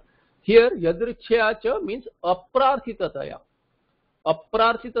dharmyat. Here yadrichya cha means aprarthitataya.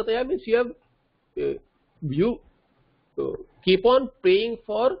 Aprarthitataya means you keep on praying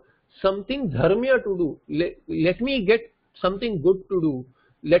for something dharmya to do. Let me get something good to do.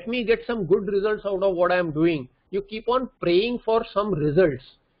 Let me get some good results out of what I am doing. You keep on praying for some results.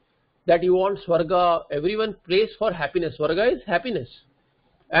 That you want swarga. Everyone prays for happiness. Swarga is happiness.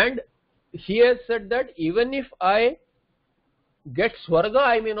 And he has said that even if I get swarga,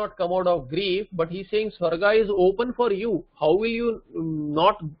 I may not come out of grief. But he is saying swarga is open for you. How will you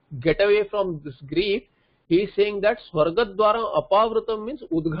not get away from this grief? He is saying that swargadwara apavrutam means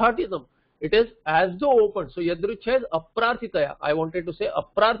udghatitam. It is as though open. So yadrichya is aprarthitaya. I wanted to say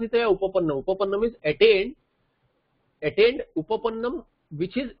aprarthitaya upapannam. Upapannam is attained. Attained upapannam,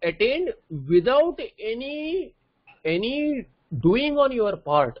 which is attained without any doing on your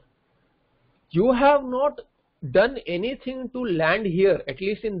part. You have not done anything to land here. At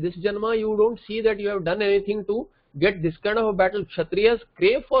least in this Janma, you don't see that you have done anything to get this kind of a battle. Kshatriyas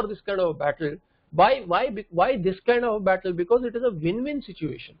crave for this kind of a battle. Why this kind of a battle? Because it is a win-win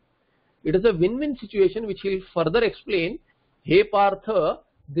situation. It is a win-win situation, which he will further explain. Hey Partha,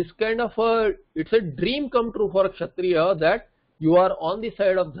 this kind of it's a dream come true for a Kshatriya, that you are on the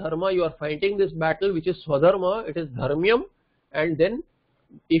side of Dharma, you are fighting this battle which is Swadharma, it is Dharmyam, and then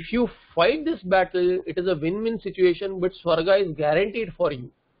if you fight this battle, it is a win-win situation, but Swarga is guaranteed for you.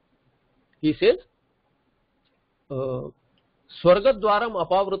 He says, Swargadwaram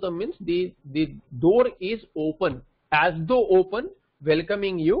apavrutam means the door is open, as though open,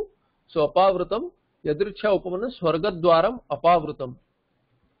 welcoming you. So apavrutam, yadrichya upamanna Swargadwaram apavrutam.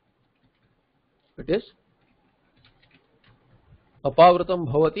 It is apavrutam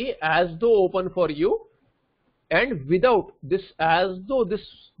bhavati, as though open for you, and without this, as though this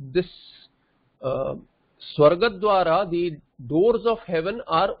Swargadwara, the doors of heaven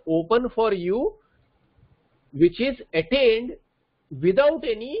are open for you, which is attained without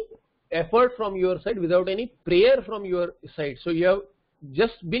any effort from your side, without any prayer from your side. So you have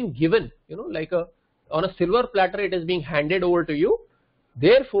just been given, like on a silver platter, it is being handed over to you.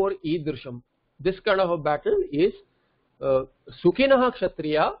 Therefore, idrisham, this kind of a battle is sukhinaha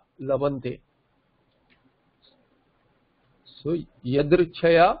kshatriya labante. So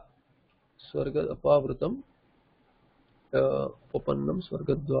yadrichaya swarga apavrutam upapannam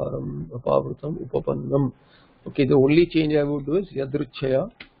swargadwaram apavrutam upapannam. Okay, the only change I would do is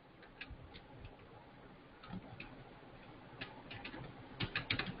yadrichaya.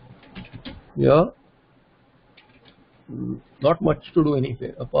 Yeah, not much to do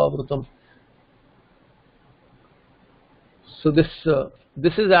anyway. Apavrutam. So this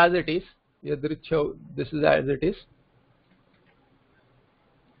is as it is. Yadrichya, this is as it is.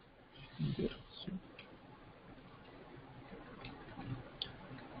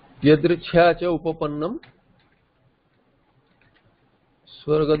 Yadrichya cha upapannam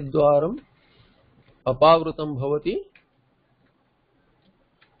swargadwaram apavrutam bhavati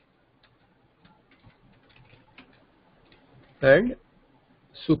and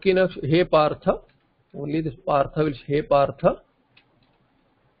Sukhina, He Partha, only this Partha will, He Partha,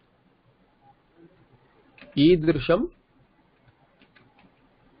 Idrisham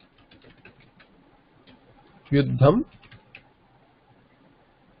Yuddham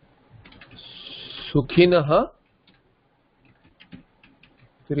Sukhinaha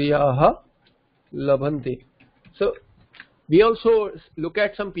Kriyaha Labhante. So we also look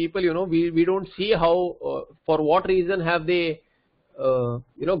at some people, we don't see how, for what reason have they,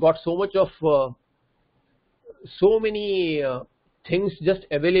 got so much of, so many things just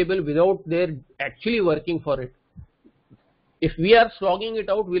available without their actually working for it. If we are slogging it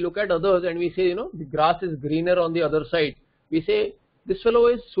out, we look at others and we say, the grass is greener on the other side. We say, this fellow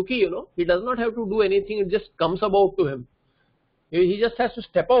is Sukhi, he does not have to do anything, it just comes about to him. He just has to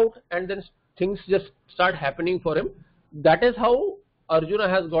step out and then things just start happening for him. That is how Arjuna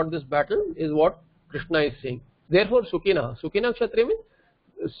has got this battle, is what Krishna is saying. Therefore, Sukhina Kshatriya means,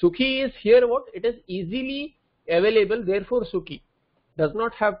 Sukhi is here what? It is easily available, therefore Sukhi. Does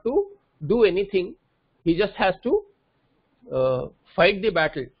not have to do anything, he just has to fight the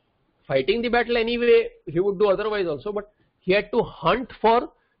battle. Fighting the battle anyway, he would do otherwise also, but he had to hunt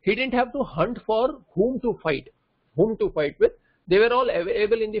for, he didn't have to hunt for whom to fight with. They were all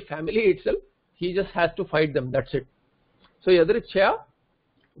available in the family itself, he just has to fight them, that's it. So Yadrichya,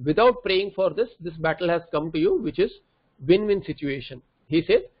 without praying for this battle has come to you, which is win-win situation. He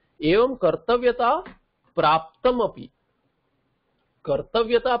says, Evam kartavyata praptamapi.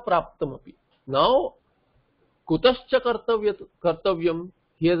 Kartavyata praptamapi. Now, kutascha kartavyam,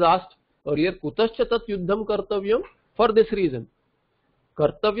 he has asked earlier, kutascha tat yuddham kartavyam, for this reason.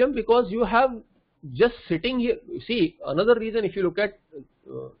 Kartavyam, because you have just sitting here. See, another reason, if you look at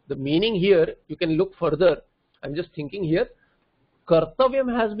the meaning here, you can look further. I'm just thinking here, Kartavyam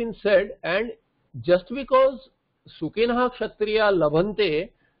has been said, and just because Sukhinaha Kshatriya Labhante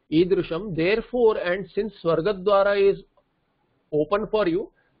Idrisham, therefore, and since Swargadwara is open for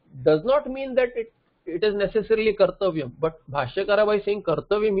you, does not mean that it is necessarily Kartavyam. But Bhashyakara, by saying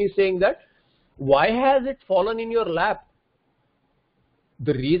Kartavyam, he is saying that why has it fallen in your lap?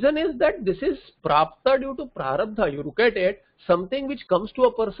 The reason is that this is Prapta due to Prarabdha. You look at it, something which comes to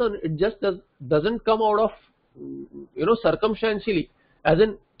a person, it just doesn't come out of, circumstantially, as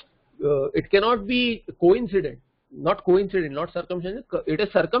in it cannot be coincident, not circumstantial. It is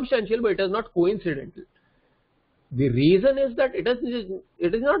circumstantial, but it is not coincidental. The reason is that it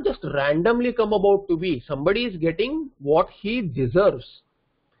is not just randomly come about to be. Somebody is getting what he deserves.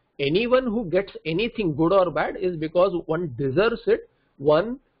 anyone who gets anything good or bad is because one deserves it.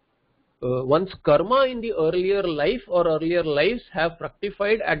 One's karma in the earlier life or earlier lives have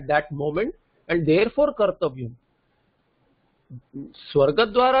fructified at that moment, and therefore kartavyam.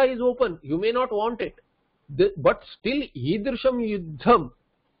 Swargadwara is open, you may not want it, but still idrisham yuddham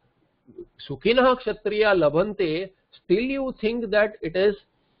sukhinah kshatriya labhante, still you think that it is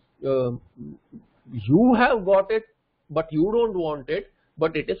you have got it but you don't want it,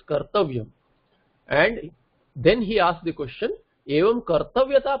 but it is kartavyam. And then he asked the question, evam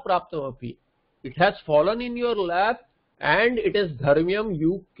kartavyata praptamapi, it has fallen in your lap and it is dharmyam,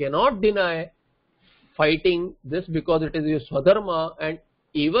 you cannot deny fighting this because it is your swadharma, and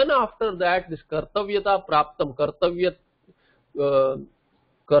even after that this kartavyata praptam,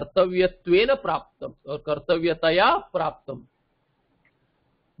 kartavyatvena praptam or kartavyataya praptam,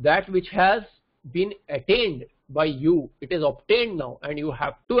 that which has been attained by you, it is obtained now and you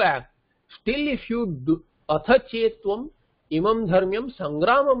have to act. Still if you do atha chetvam imam dharmyam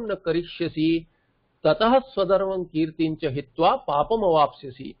sangramam na karishyasi tatah swadharmam kirtincha hitva papam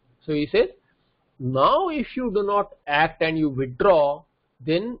avapsyasi. So he says, now if you do not act and you withdraw,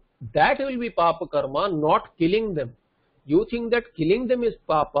 then that will be papa karma, not killing them. You think that killing them is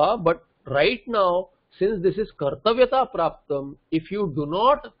papa, but right now, since this is kartavyata praptam, if you do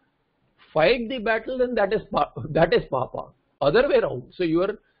not fight the battle, then that is papa. Other way around. So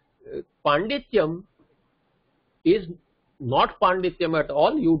your pandityam is not pandityam at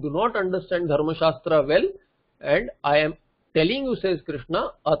all. You do not understand Dharma Shastra well, and I am telling you, says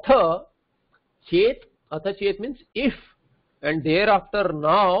Krishna, atha chet means if, and thereafter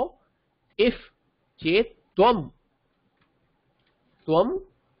now, if chet tvam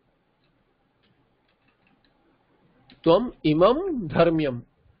imam dharmyam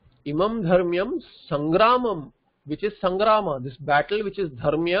sangramam, which is sangrama, this battle which is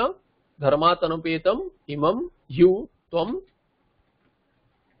dharmya, dharmat anupetam, imam, you, tvam,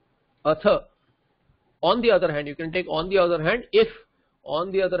 atha. On the other hand, you can take on the other hand, if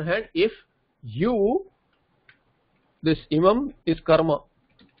you, this imam is karma,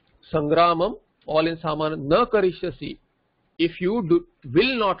 sangramam, all in samana, na karishyasi, if you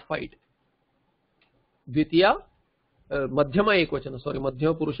will not fight. Dvitiya, madhyama ekvachana,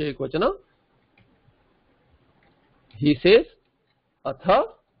 madhyama purusha ekvachana. He says, atha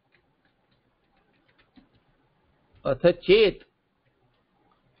chet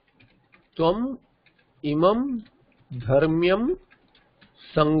tvam imam dharmyam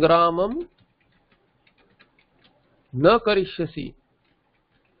sangramam na karishyasi.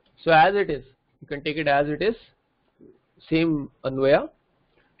 So as it is, you can take it as it is, same anvaya.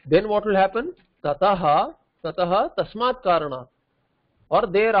 Then what will happen? Tataha tasmat karanat, or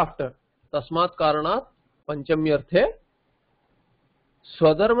thereafter, tasmat karanat panchamyarthe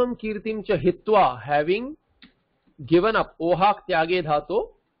swadharmam kirtim cha hitva, having given up, ohak tyage dhato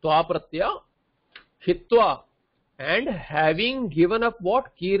tva pratyaya hitva, and having given up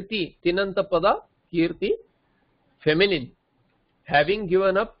what? Kirti, tinanta pada, kirti, feminine. Having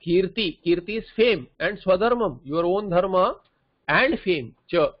given up kirti, kirti is fame, and swadharmam, your own dharma and fame,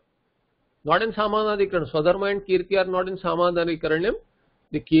 cha. Not in samanadikaranam. Swadharma and kirti are not in samanadikaranam.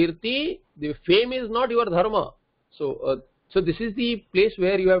 The kirti, the fame is not your dharma. So this is the place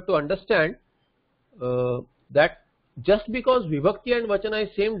where you have to understand that just because vibhakti and vachana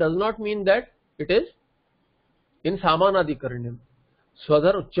is same does not mean that it is in samanadikaranam.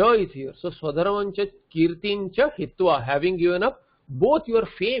 Swadharma cha is here. So swadharman cha kirtin cha hitva, having given up both your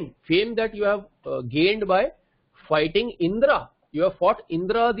fame that you have gained by fighting Indra. You have fought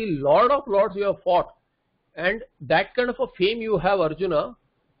Indra, the Lord of Lords, you have fought, and that kind of a fame you have, Arjuna,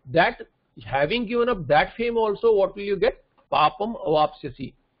 that having given up that fame also, what will you get? Papam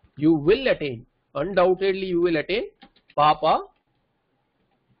avapsyasi. You will attain, undoubtedly you will attain papa.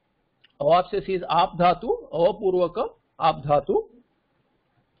 Avapsyasi is ap dhatu, avapurvaka ap dhatu,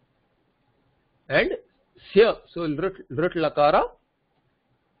 and sya, so rit lakara,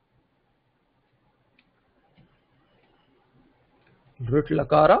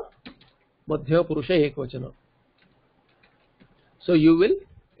 madhya purusha ekvachana. So you will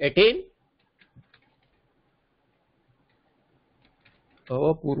attain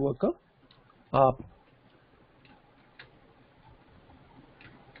avapurvaka ap.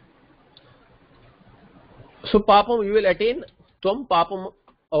 So papam you will attain, tvam papam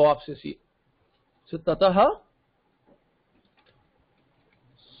avapsyasi. So tataha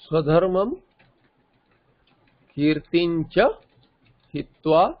swadharmam kirtincha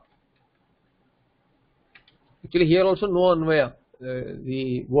hitva. Actually here also no anvaya,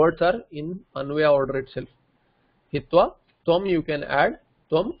 the words are in anvaya order itself. Hitva, tvam you can add,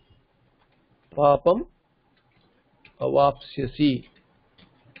 tvam papam avapsyasi.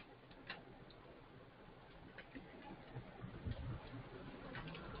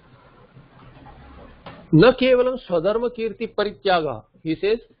 न केवलम स्वधर्म कीर्ति परित्यागा. He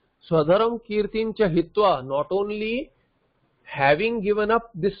says swadharma kirtin cha hitva. Not only having given up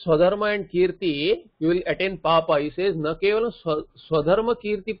this swadharma and kirti, you will attain papa. He says na kevalam swadharma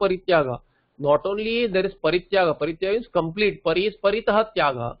kirti parityaga. Not only there is parityaga. Parityaga is complete. Pari is paritah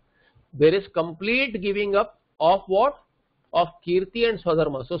tyaga. There is complete giving up of what? Of kirti and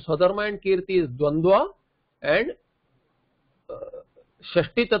swadharma. So swadharma and kirti is dvandva and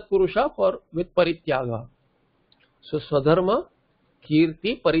shashti tatpurusha for with parityaga. So swadharma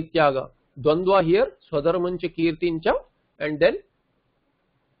kirti parityaga. Dvandva here, swadharmancha kirtincha, and then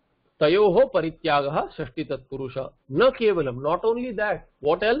tayoho parityagaha shashti tatpurusha. Na kevalam, not only that,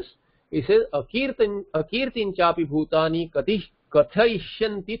 what else? He says akirtin chapi bhutani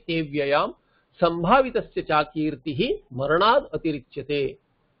kathayishyanti tevyayam sambhavitasya cha kirtihi maranad atirichyate.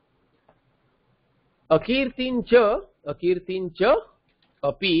 Akirtin cha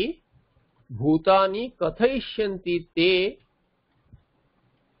api bhutani kathayishyanti te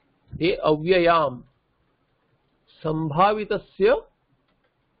avyayam संभावितस्य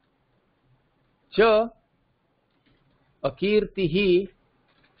च अकीर्तिः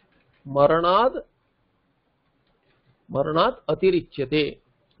मरणाद अतिरिच्यते.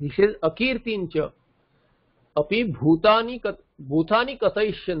 He says अकीर्तिं च अपि भूतानि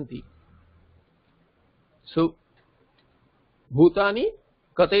कथयिष्यन्ति. So bhutani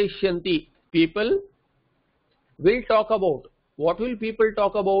kathayishyanti, people will talk about. What will people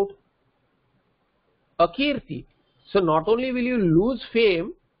talk about? Akirti. So not only will you lose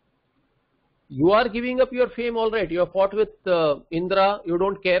fame, you are giving up your fame, all right. You have fought with Indra, you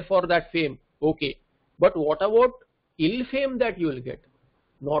don't care for that fame, okay. But what about ill fame that you will get?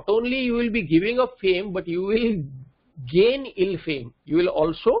 Not only you will be giving up fame, but you will gain ill fame. You will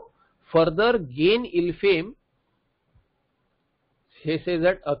also further gain ill fame. He says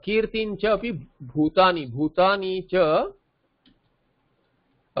that akirtin cha api bhutani cha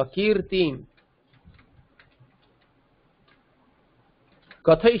akirtin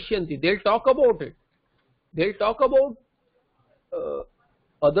kathayishyanti. They'll talk about it. They'll talk about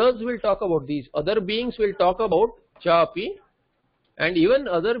others will talk about these. Other beings will talk about chapi, and even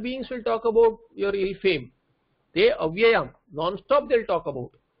other beings will talk about your ill fame. They avyayam, non-stop they'll talk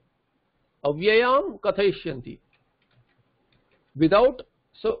about. Avyayam kathayishyanti. Without,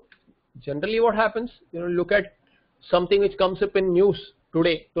 so generally what happens, look at something which comes up in news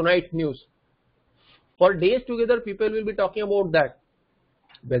today, tonight news. For days together people will be talking about that.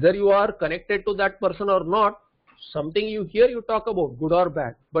 Whether you are connected to that person or not, something you hear, you talk about, good or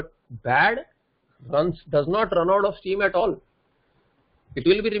bad. But bad does not run out of steam at all. It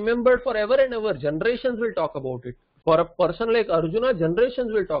will be remembered forever and ever. Generations will talk about it. For a person like Arjuna,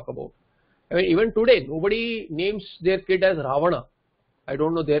 generations will talk about. I mean, even today, nobody names their kid as Ravana. I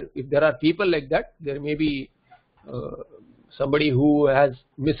don't know if there are people like that. There may be somebody who has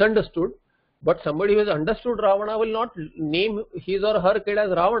misunderstood. But somebody who has understood Ravana will not name his or her kid as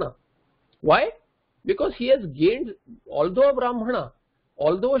Ravana. Why? Because he has gained, although a Brahmana,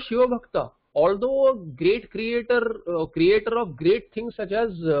 although a Shiva Bhakta, although a great creator of great things such as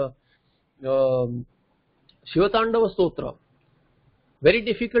Shiva Tandava Stotra, very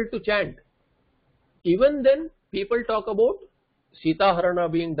difficult to chant. Even then, people talk about Sita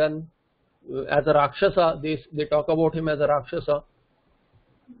Harana being done as a Rakshasa. They talk about him as a Rakshasa.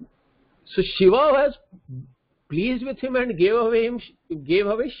 So Shiva was pleased with him and gave away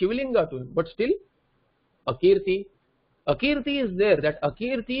Shivlinga to him. But still, Akirti is there. That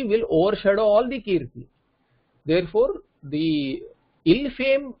Akirti will overshadow all the Kirti. Therefore, the ill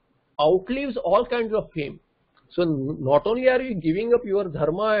fame outlives all kinds of fame. So not only are you giving up your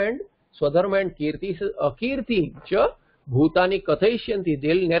dharma and swadharma and kirti, akirti cha bhutani kathayishyanti. They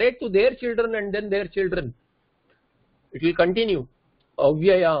will narrate to their children and then their children. It will continue.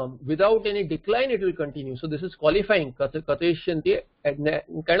 Avyayam, without any decline, it will continue. So this is qualifying kathayishyanti,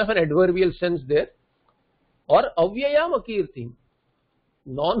 kind of an adverbial sense there. Or avyayam akirti.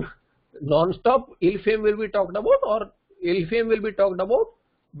 Non-stop ill fame will be talked about, or ill fame will be talked about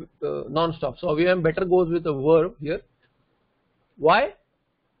non-stop. So avyayam better goes with a verb here. Why?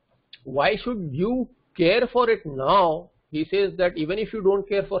 Why should you care for it now? He says that even if you don't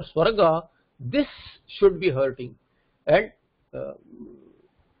care for Swarga, this should be hurting. And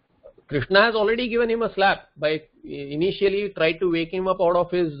Krishna has already given him a slap by initially tried to wake him up out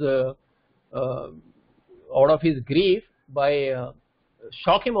of his grief by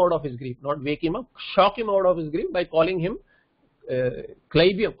shock him out of his grief, not wake him up, shock him out of his grief by calling him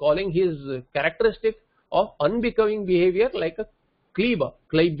Klaibyam, calling his characteristic of unbecoming behavior like a kliba,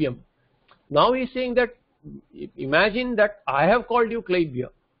 Klaibyam. Now he is saying that, imagine that I have called you Klaibya,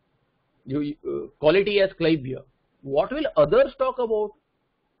 quality as Klaibya. What will others talk about?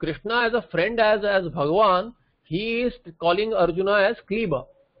 Krishna as a friend, as Bhagavan, he is calling Arjuna as Kliba,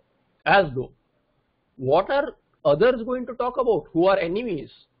 as though. What are others going to talk about who are enemies?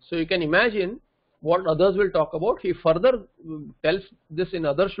 So you can imagine what others will talk about. He further tells this in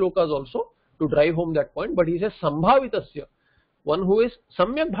other shlokas also to drive home that point, but he says Sambhavitasya, one who is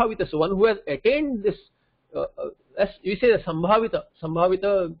Samyak Bhavitasya, one who has attained this, as we say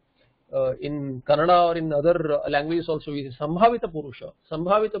Sambhavita, in Kannada or in other languages also we say Sambhavita Purusha.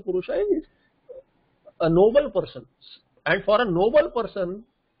 Sambhavita Purusha is a noble person, and for a noble person,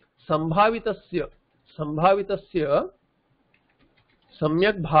 Sambhavitasya, Samyak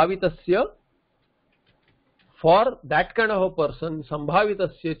Bhavitasya, for that kind of a person,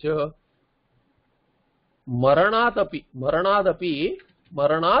 Sambhavitasya cha Maranat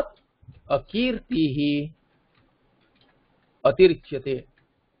akirtihi atirichyate.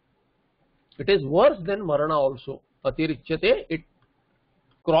 It is worse than Marana also. Atirichyate, it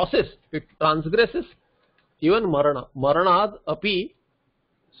crosses, it transgresses even Marana. Maranad api,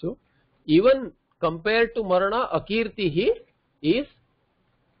 so even compared to Marana, akirtihi is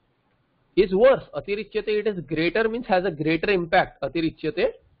worse. Atirichyate, it is greater, means has a greater impact.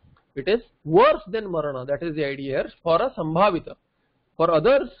 Atirichyate, it is worse than Marana. That is the idea here for a Sambhavita. For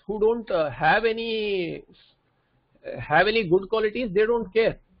others who don't have any good qualities, they don't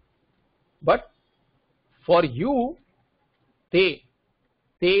care. But for you, te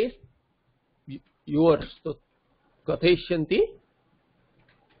is yours. So Katheshyanti.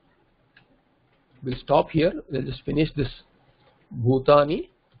 We'll stop here. We'll just finish this. Bhutani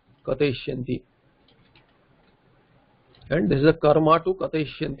Katheshyanti. And this is a karma to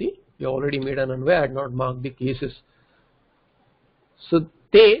Katheshyanti. We already made an anvay. I had not marked the cases. So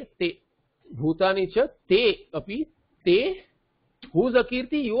te Bhutani cha te api te. Who's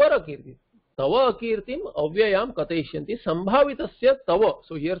akirti? You are akirti. Tava akirtim avyayam Katheshyanti. Sambhavitasya tava.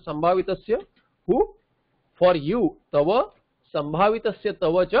 So here Sambhavitasya, who? For you. Tava Sambhavitasya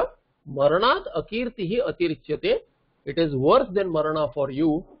tava cha Maranat akirtihi atirichyate. It is worse than Marana for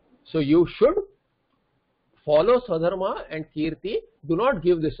you. So you should follow Swadharma and Kirti. Do not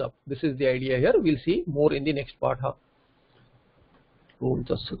give this up. This is the idea here. We'll see more in the next part. Om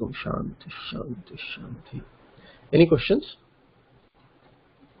Tatsakam Shanti Shanti Shanti. Any questions?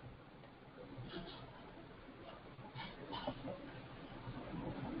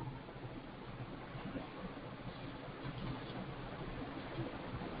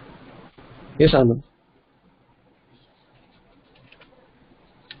 Yes, Anand.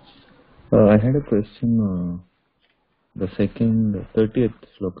 I had a question. The second 30th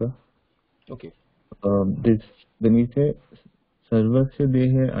shloka. Okay. This when we say Sarvasya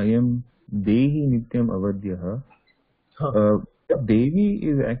Dehe Ayam Dehi Nityam Avadyaha. Devi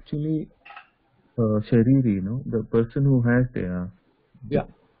is actually Shariri, no? The person who has Deha. Yeah.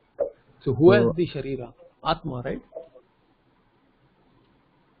 So who has the Sharira? Atma, right?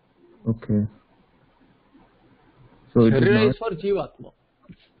 Okay. So Sharira is for Jivatma.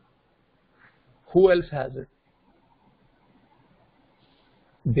 Who else has it?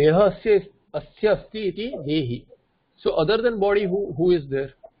 Deha asya asti iti dehi. So other than body, who is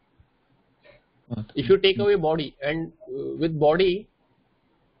there? If you take away body and with body,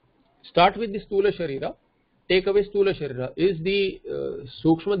 start with the Stula Sharira, take away Stula Sharira. Is the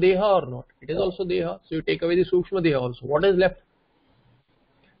Sukshma Deha or not? It is also Deha. So you take away the Sukshma Deha also. What is left?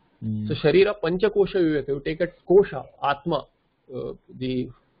 So Sharira Pancha Kosha Viveka. You take a Kosha, Atma. The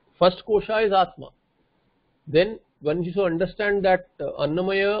first Kosha is Atma. Then when you understand that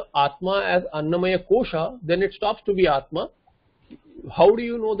Annamaya Atma as Annamaya Kosha, then it stops to be Atma. How do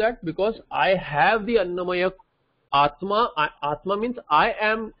you know that? Because I have the Annamaya Atma. Atma means I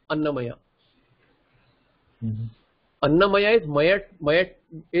am Annamaya. Annamaya is Mayat. Mayat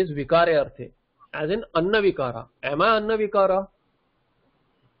is Vikare Arthe. As in Anna Vikara. Am I Anna Vikara?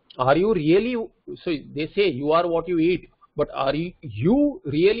 Are you really? So they say you are what you eat. But are you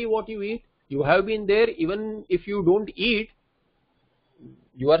really what you eat? You have been there. Even if you don't eat,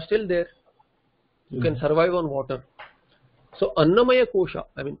 you are still there. You can survive on water. So Annamaya Kosha,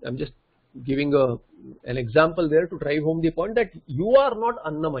 I mean, I'm just giving an example there to drive home the point that you are not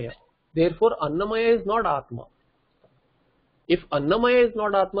Annamaya. Therefore, Annamaya is not Atma. If Annamaya is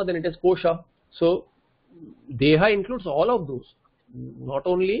not Atma, then it is Kosha. So Deha includes all of those. Not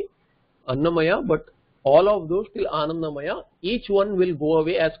only Annamaya, but all of those till Anandamaya. Each one will go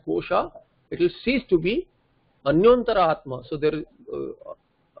away as Kosha. It will cease to be Anyontara Atma. So there,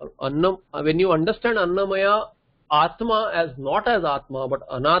 when you understand Annamaya Atma as not as Atma but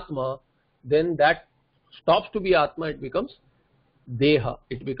Anatma, then that stops to be Atma. It becomes Deha.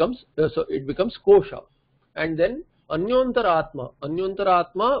 It becomes Kosha. And then Anyontara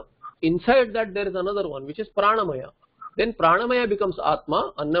Atma, inside that there is another one which is Pranamaya. Then Pranamaya becomes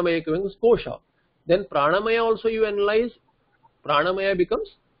Atma, Annamaya becomes Kosha. Then Pranamaya also you analyze, Pranamaya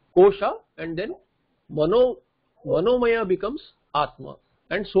becomes Kosha, and then Manomaya becomes Atma,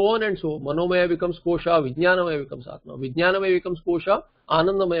 and so on and so. Manomaya becomes Kosha, Vijnanamaya becomes Atma, Vijnanamaya becomes Kosha,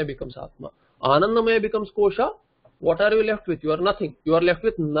 Anandamaya becomes Atma, Anandamaya becomes Kosha. What are you left with? You are nothing. You are left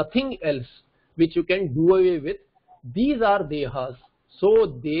with nothing else which you can do away with. These are Dehas. So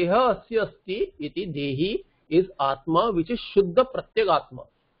Deha Asya Asti iti Dehi is Atma, which is Shuddha Pratyek Atma.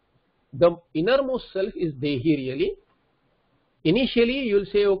 The innermost self is Dehi really. Initially you will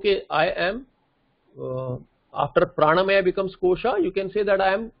say, okay, I am, after Pranamaya becomes Kosha, you can say that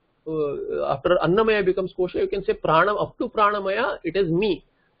I am, after Annamaya becomes Kosha, you can say up to Pranamaya, it is me.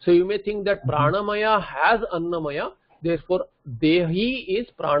 So you may think that Pranamaya has Annamaya, therefore Dehi is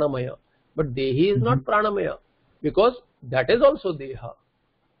Pranamaya. But Dehi is not Pranamaya, because that is also Deha.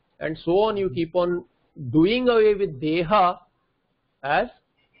 And so on, you keep on doing away with Deha as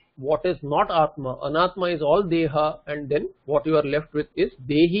what is not Atma. Anatma is all Deha, and then what you are left with is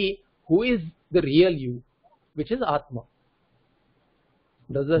Dehi, who is the real you, which is Atma.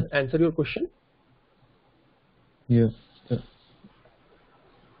 Does that answer your question? Yes.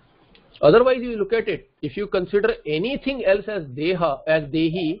 Otherwise, you look at it, if you consider anything else as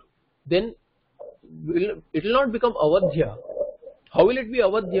Dehi, then it will not become Avadhya. How will it be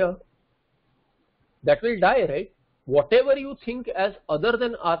Avadhya? That will die, right? Whatever you think as other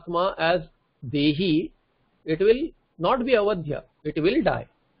than Atma as Dehi, it will not be Avadhya, it will die.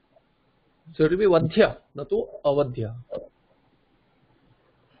 So it will be Vadhya, not to Avadhya.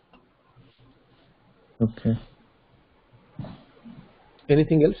 Okay.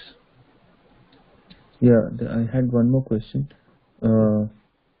 Anything else? Yeah, I had one more question.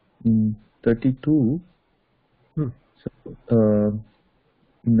 In 32, so,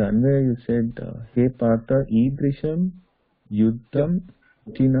 in the Anvaya you said, He Partha Idrisham Yuddham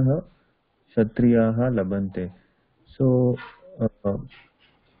Chinaha Kshatriyaha Labante. So,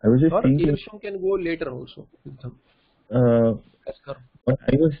 I was just thinking. Idrisham can go later also. But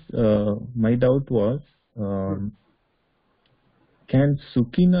my doubt was, can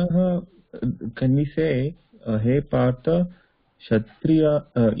we say, He Partha Kshatriya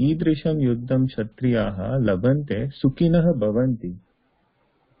Idrisham Yuddham Kshatriyaha Labante Sukinaha Bhavanti?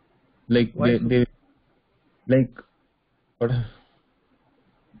 Like they like what?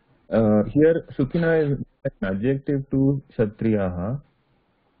 Here Sukina is an adjective to Kshatriyaha,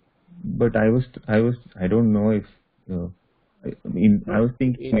 but I don't know if I was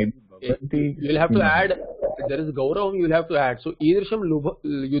thinking maybe Bhavanti. You will have to add. There is Gauravam, you will have to add. So Idrisham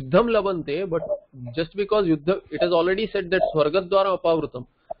Yuddham Labante, but just because Yuddha, it has already said that Swargadwara Apavrutam.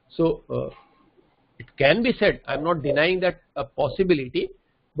 So it can be said. I am not denying that a possibility.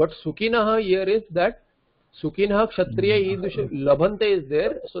 But Sukinaha here is that Sukinaha Kshatriya Idrisham Labante is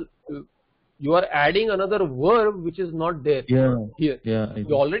there. So you are adding another verb which is not there here. Yeah,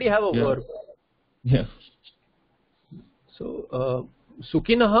 you already have a verb. Yeah. So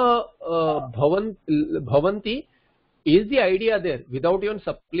Sukinaha Bhavanti is the idea there, without even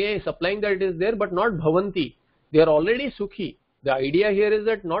supplying that it is there, but not Bhavanti. They are already Sukhi. The idea here is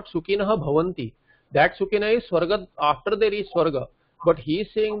that not Sukinaha Bhavanti. That Sukina is Swarga after they reach Swarga. But he is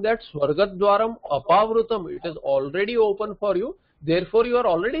saying that Swargadwaram Apavrutam, it is already open for you, therefore you are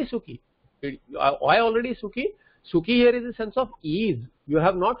already Sukhi. Why already Sukhi? Sukhi here is a sense of ease. You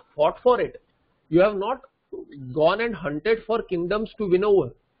have not fought for it. You have not gone and hunted for kingdoms to win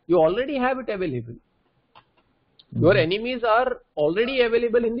over. You already have it available. Your enemies are already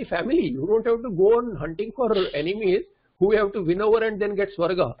available in the family. You don't have to go on hunting for enemies who you have to win over and then get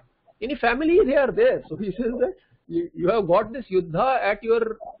Swarga. In the family they are there. So he says that you have got this Yuddha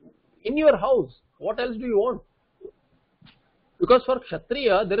in your house. What else do you want? Because for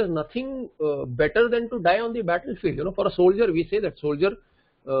Kshatriya there is nothing better than to die on the battlefield. You know, for a soldier we say that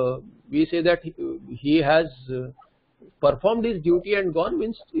he has performed his duty and gone,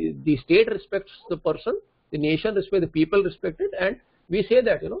 means the state respects the person, the nation respects, the people respect it, and we say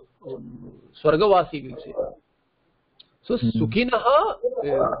that, you know, Swargavasi will say. So Sukinaha,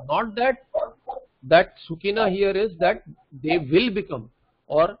 not that Sukina here is that they will become,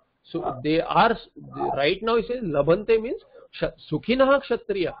 or so they are right now. He says Labhante means Sukhinaha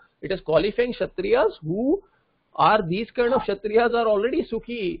Kshatriya. It is qualifying Kshatriyas who are these kind of Kshatriyas are already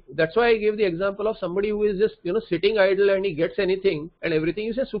Sukhi. That's why I gave the example of somebody who is just, sitting idle and he gets anything and everything.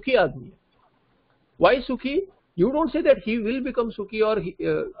 You say Sukhi Admi. Why Sukhi? You don't say that he will become Sukhi, or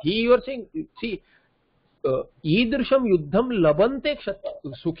you are saying, see, Idrisham Yuddham Labante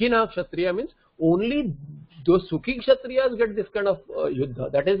Sukhina Kshatriya means only those Sukhi Kshatriyas get this kind of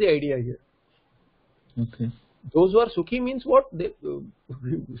Yuddha. That is the idea here. Okay. Those who are Sukhi means what? They,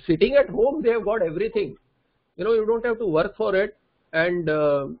 sitting at home, they have got everything. You don't have to work for it, and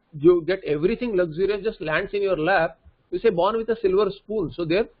you get everything luxurious, just lands in your lap. You say born with a silver spoon. So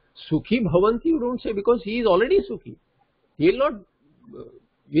there, Sukhi Bhavanti, you don't say, because he is already Sukhi. He will not,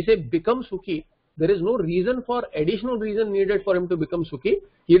 we say become Sukhi. There is no reason for additional reason needed for him to become Sukhi.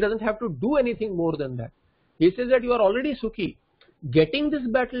 He doesn't have to do anything more than that. He says that you are already Sukhi. Getting this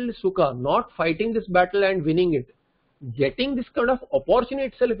battle is Sukha, not fighting this battle and winning it. Getting this kind of opportunity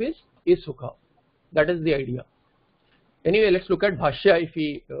itself is Sukha. That is the idea. Anyway, let's look at Bhashya if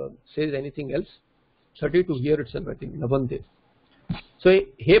he says anything else. 32 here itself, I think, Labante. So,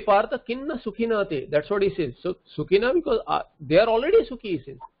 He Partha Kinna Sukhina Te. That's what he says. So, Sukhina, because they are already Sukhi, he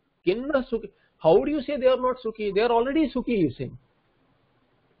says. Kinna Sukhi. How do you say they are not Sukhi? They are already Sukhi, he is saying.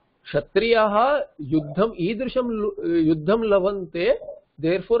 Kshatriyaha Yuddham Idrisham Yuddham Lavante.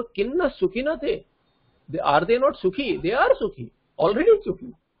 Therefore, Kinna Sukhina Te. Are they not Sukhi? They are Sukhi. Already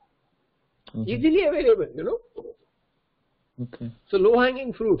Sukhi. Okay. Easily available, Okay. So low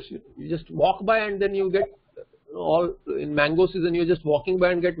hanging fruits, you just walk by and then you get all in mango season, you're just walking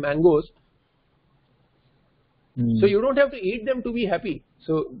by and get mangoes. So you don't have to eat them to be happy.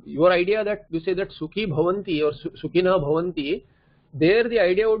 So your idea that you say that Sukhi Bhavanti or Sukhina Bhavanti, there the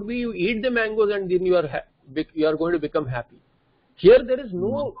idea would be you eat the mangoes and then you are going to become happy. Here there is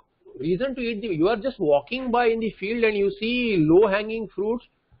no reason to eat them. You are just walking by in the field and you see low hanging fruits,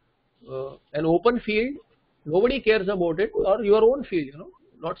 an open field. Nobody cares about it, or your own field,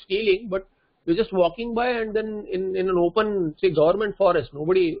 not stealing, but you're just walking by and then in an open, say, government forest,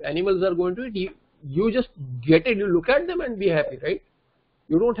 animals are going to eat. You just get it, you look at them and be happy, right?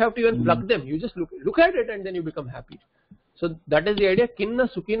 You don't have to even pluck them. You just look at it and then you become happy. So that is the idea. Kinna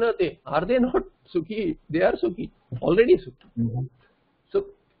Sukhina Te. Are they not Sukhi? They are Sukhi. Already Sukhi. So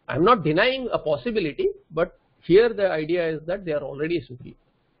I'm not denying a possibility, but here the idea is that they are already Sukhi.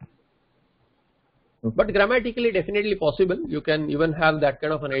 Okay. But grammatically definitely possible. You can even have that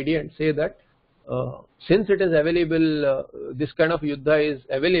kind of an idea and say that since it is available, this kind of Yuddha is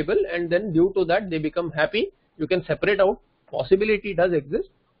available, and then due to that they become happy. You can separate out. Possibility does exist,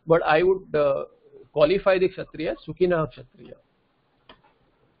 but I would qualify the Kshatriya Sukhina Kshatriya.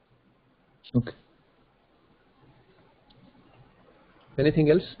 Okay.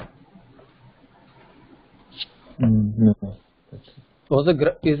 Anything else? No. That's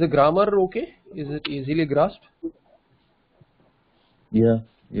it. Is the grammar okay? Is it easily grasped? Yeah.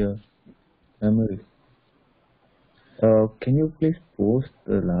 Memory. Can you please post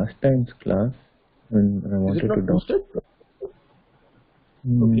the last time's class? When I wanted Is it not to posted?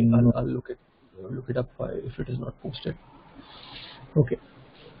 Okay, No. I'll look it up if it is not posted. Okay.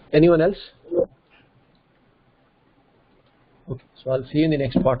 Anyone else? Okay. So I'll see you in the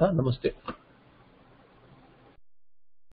next part. Namaste.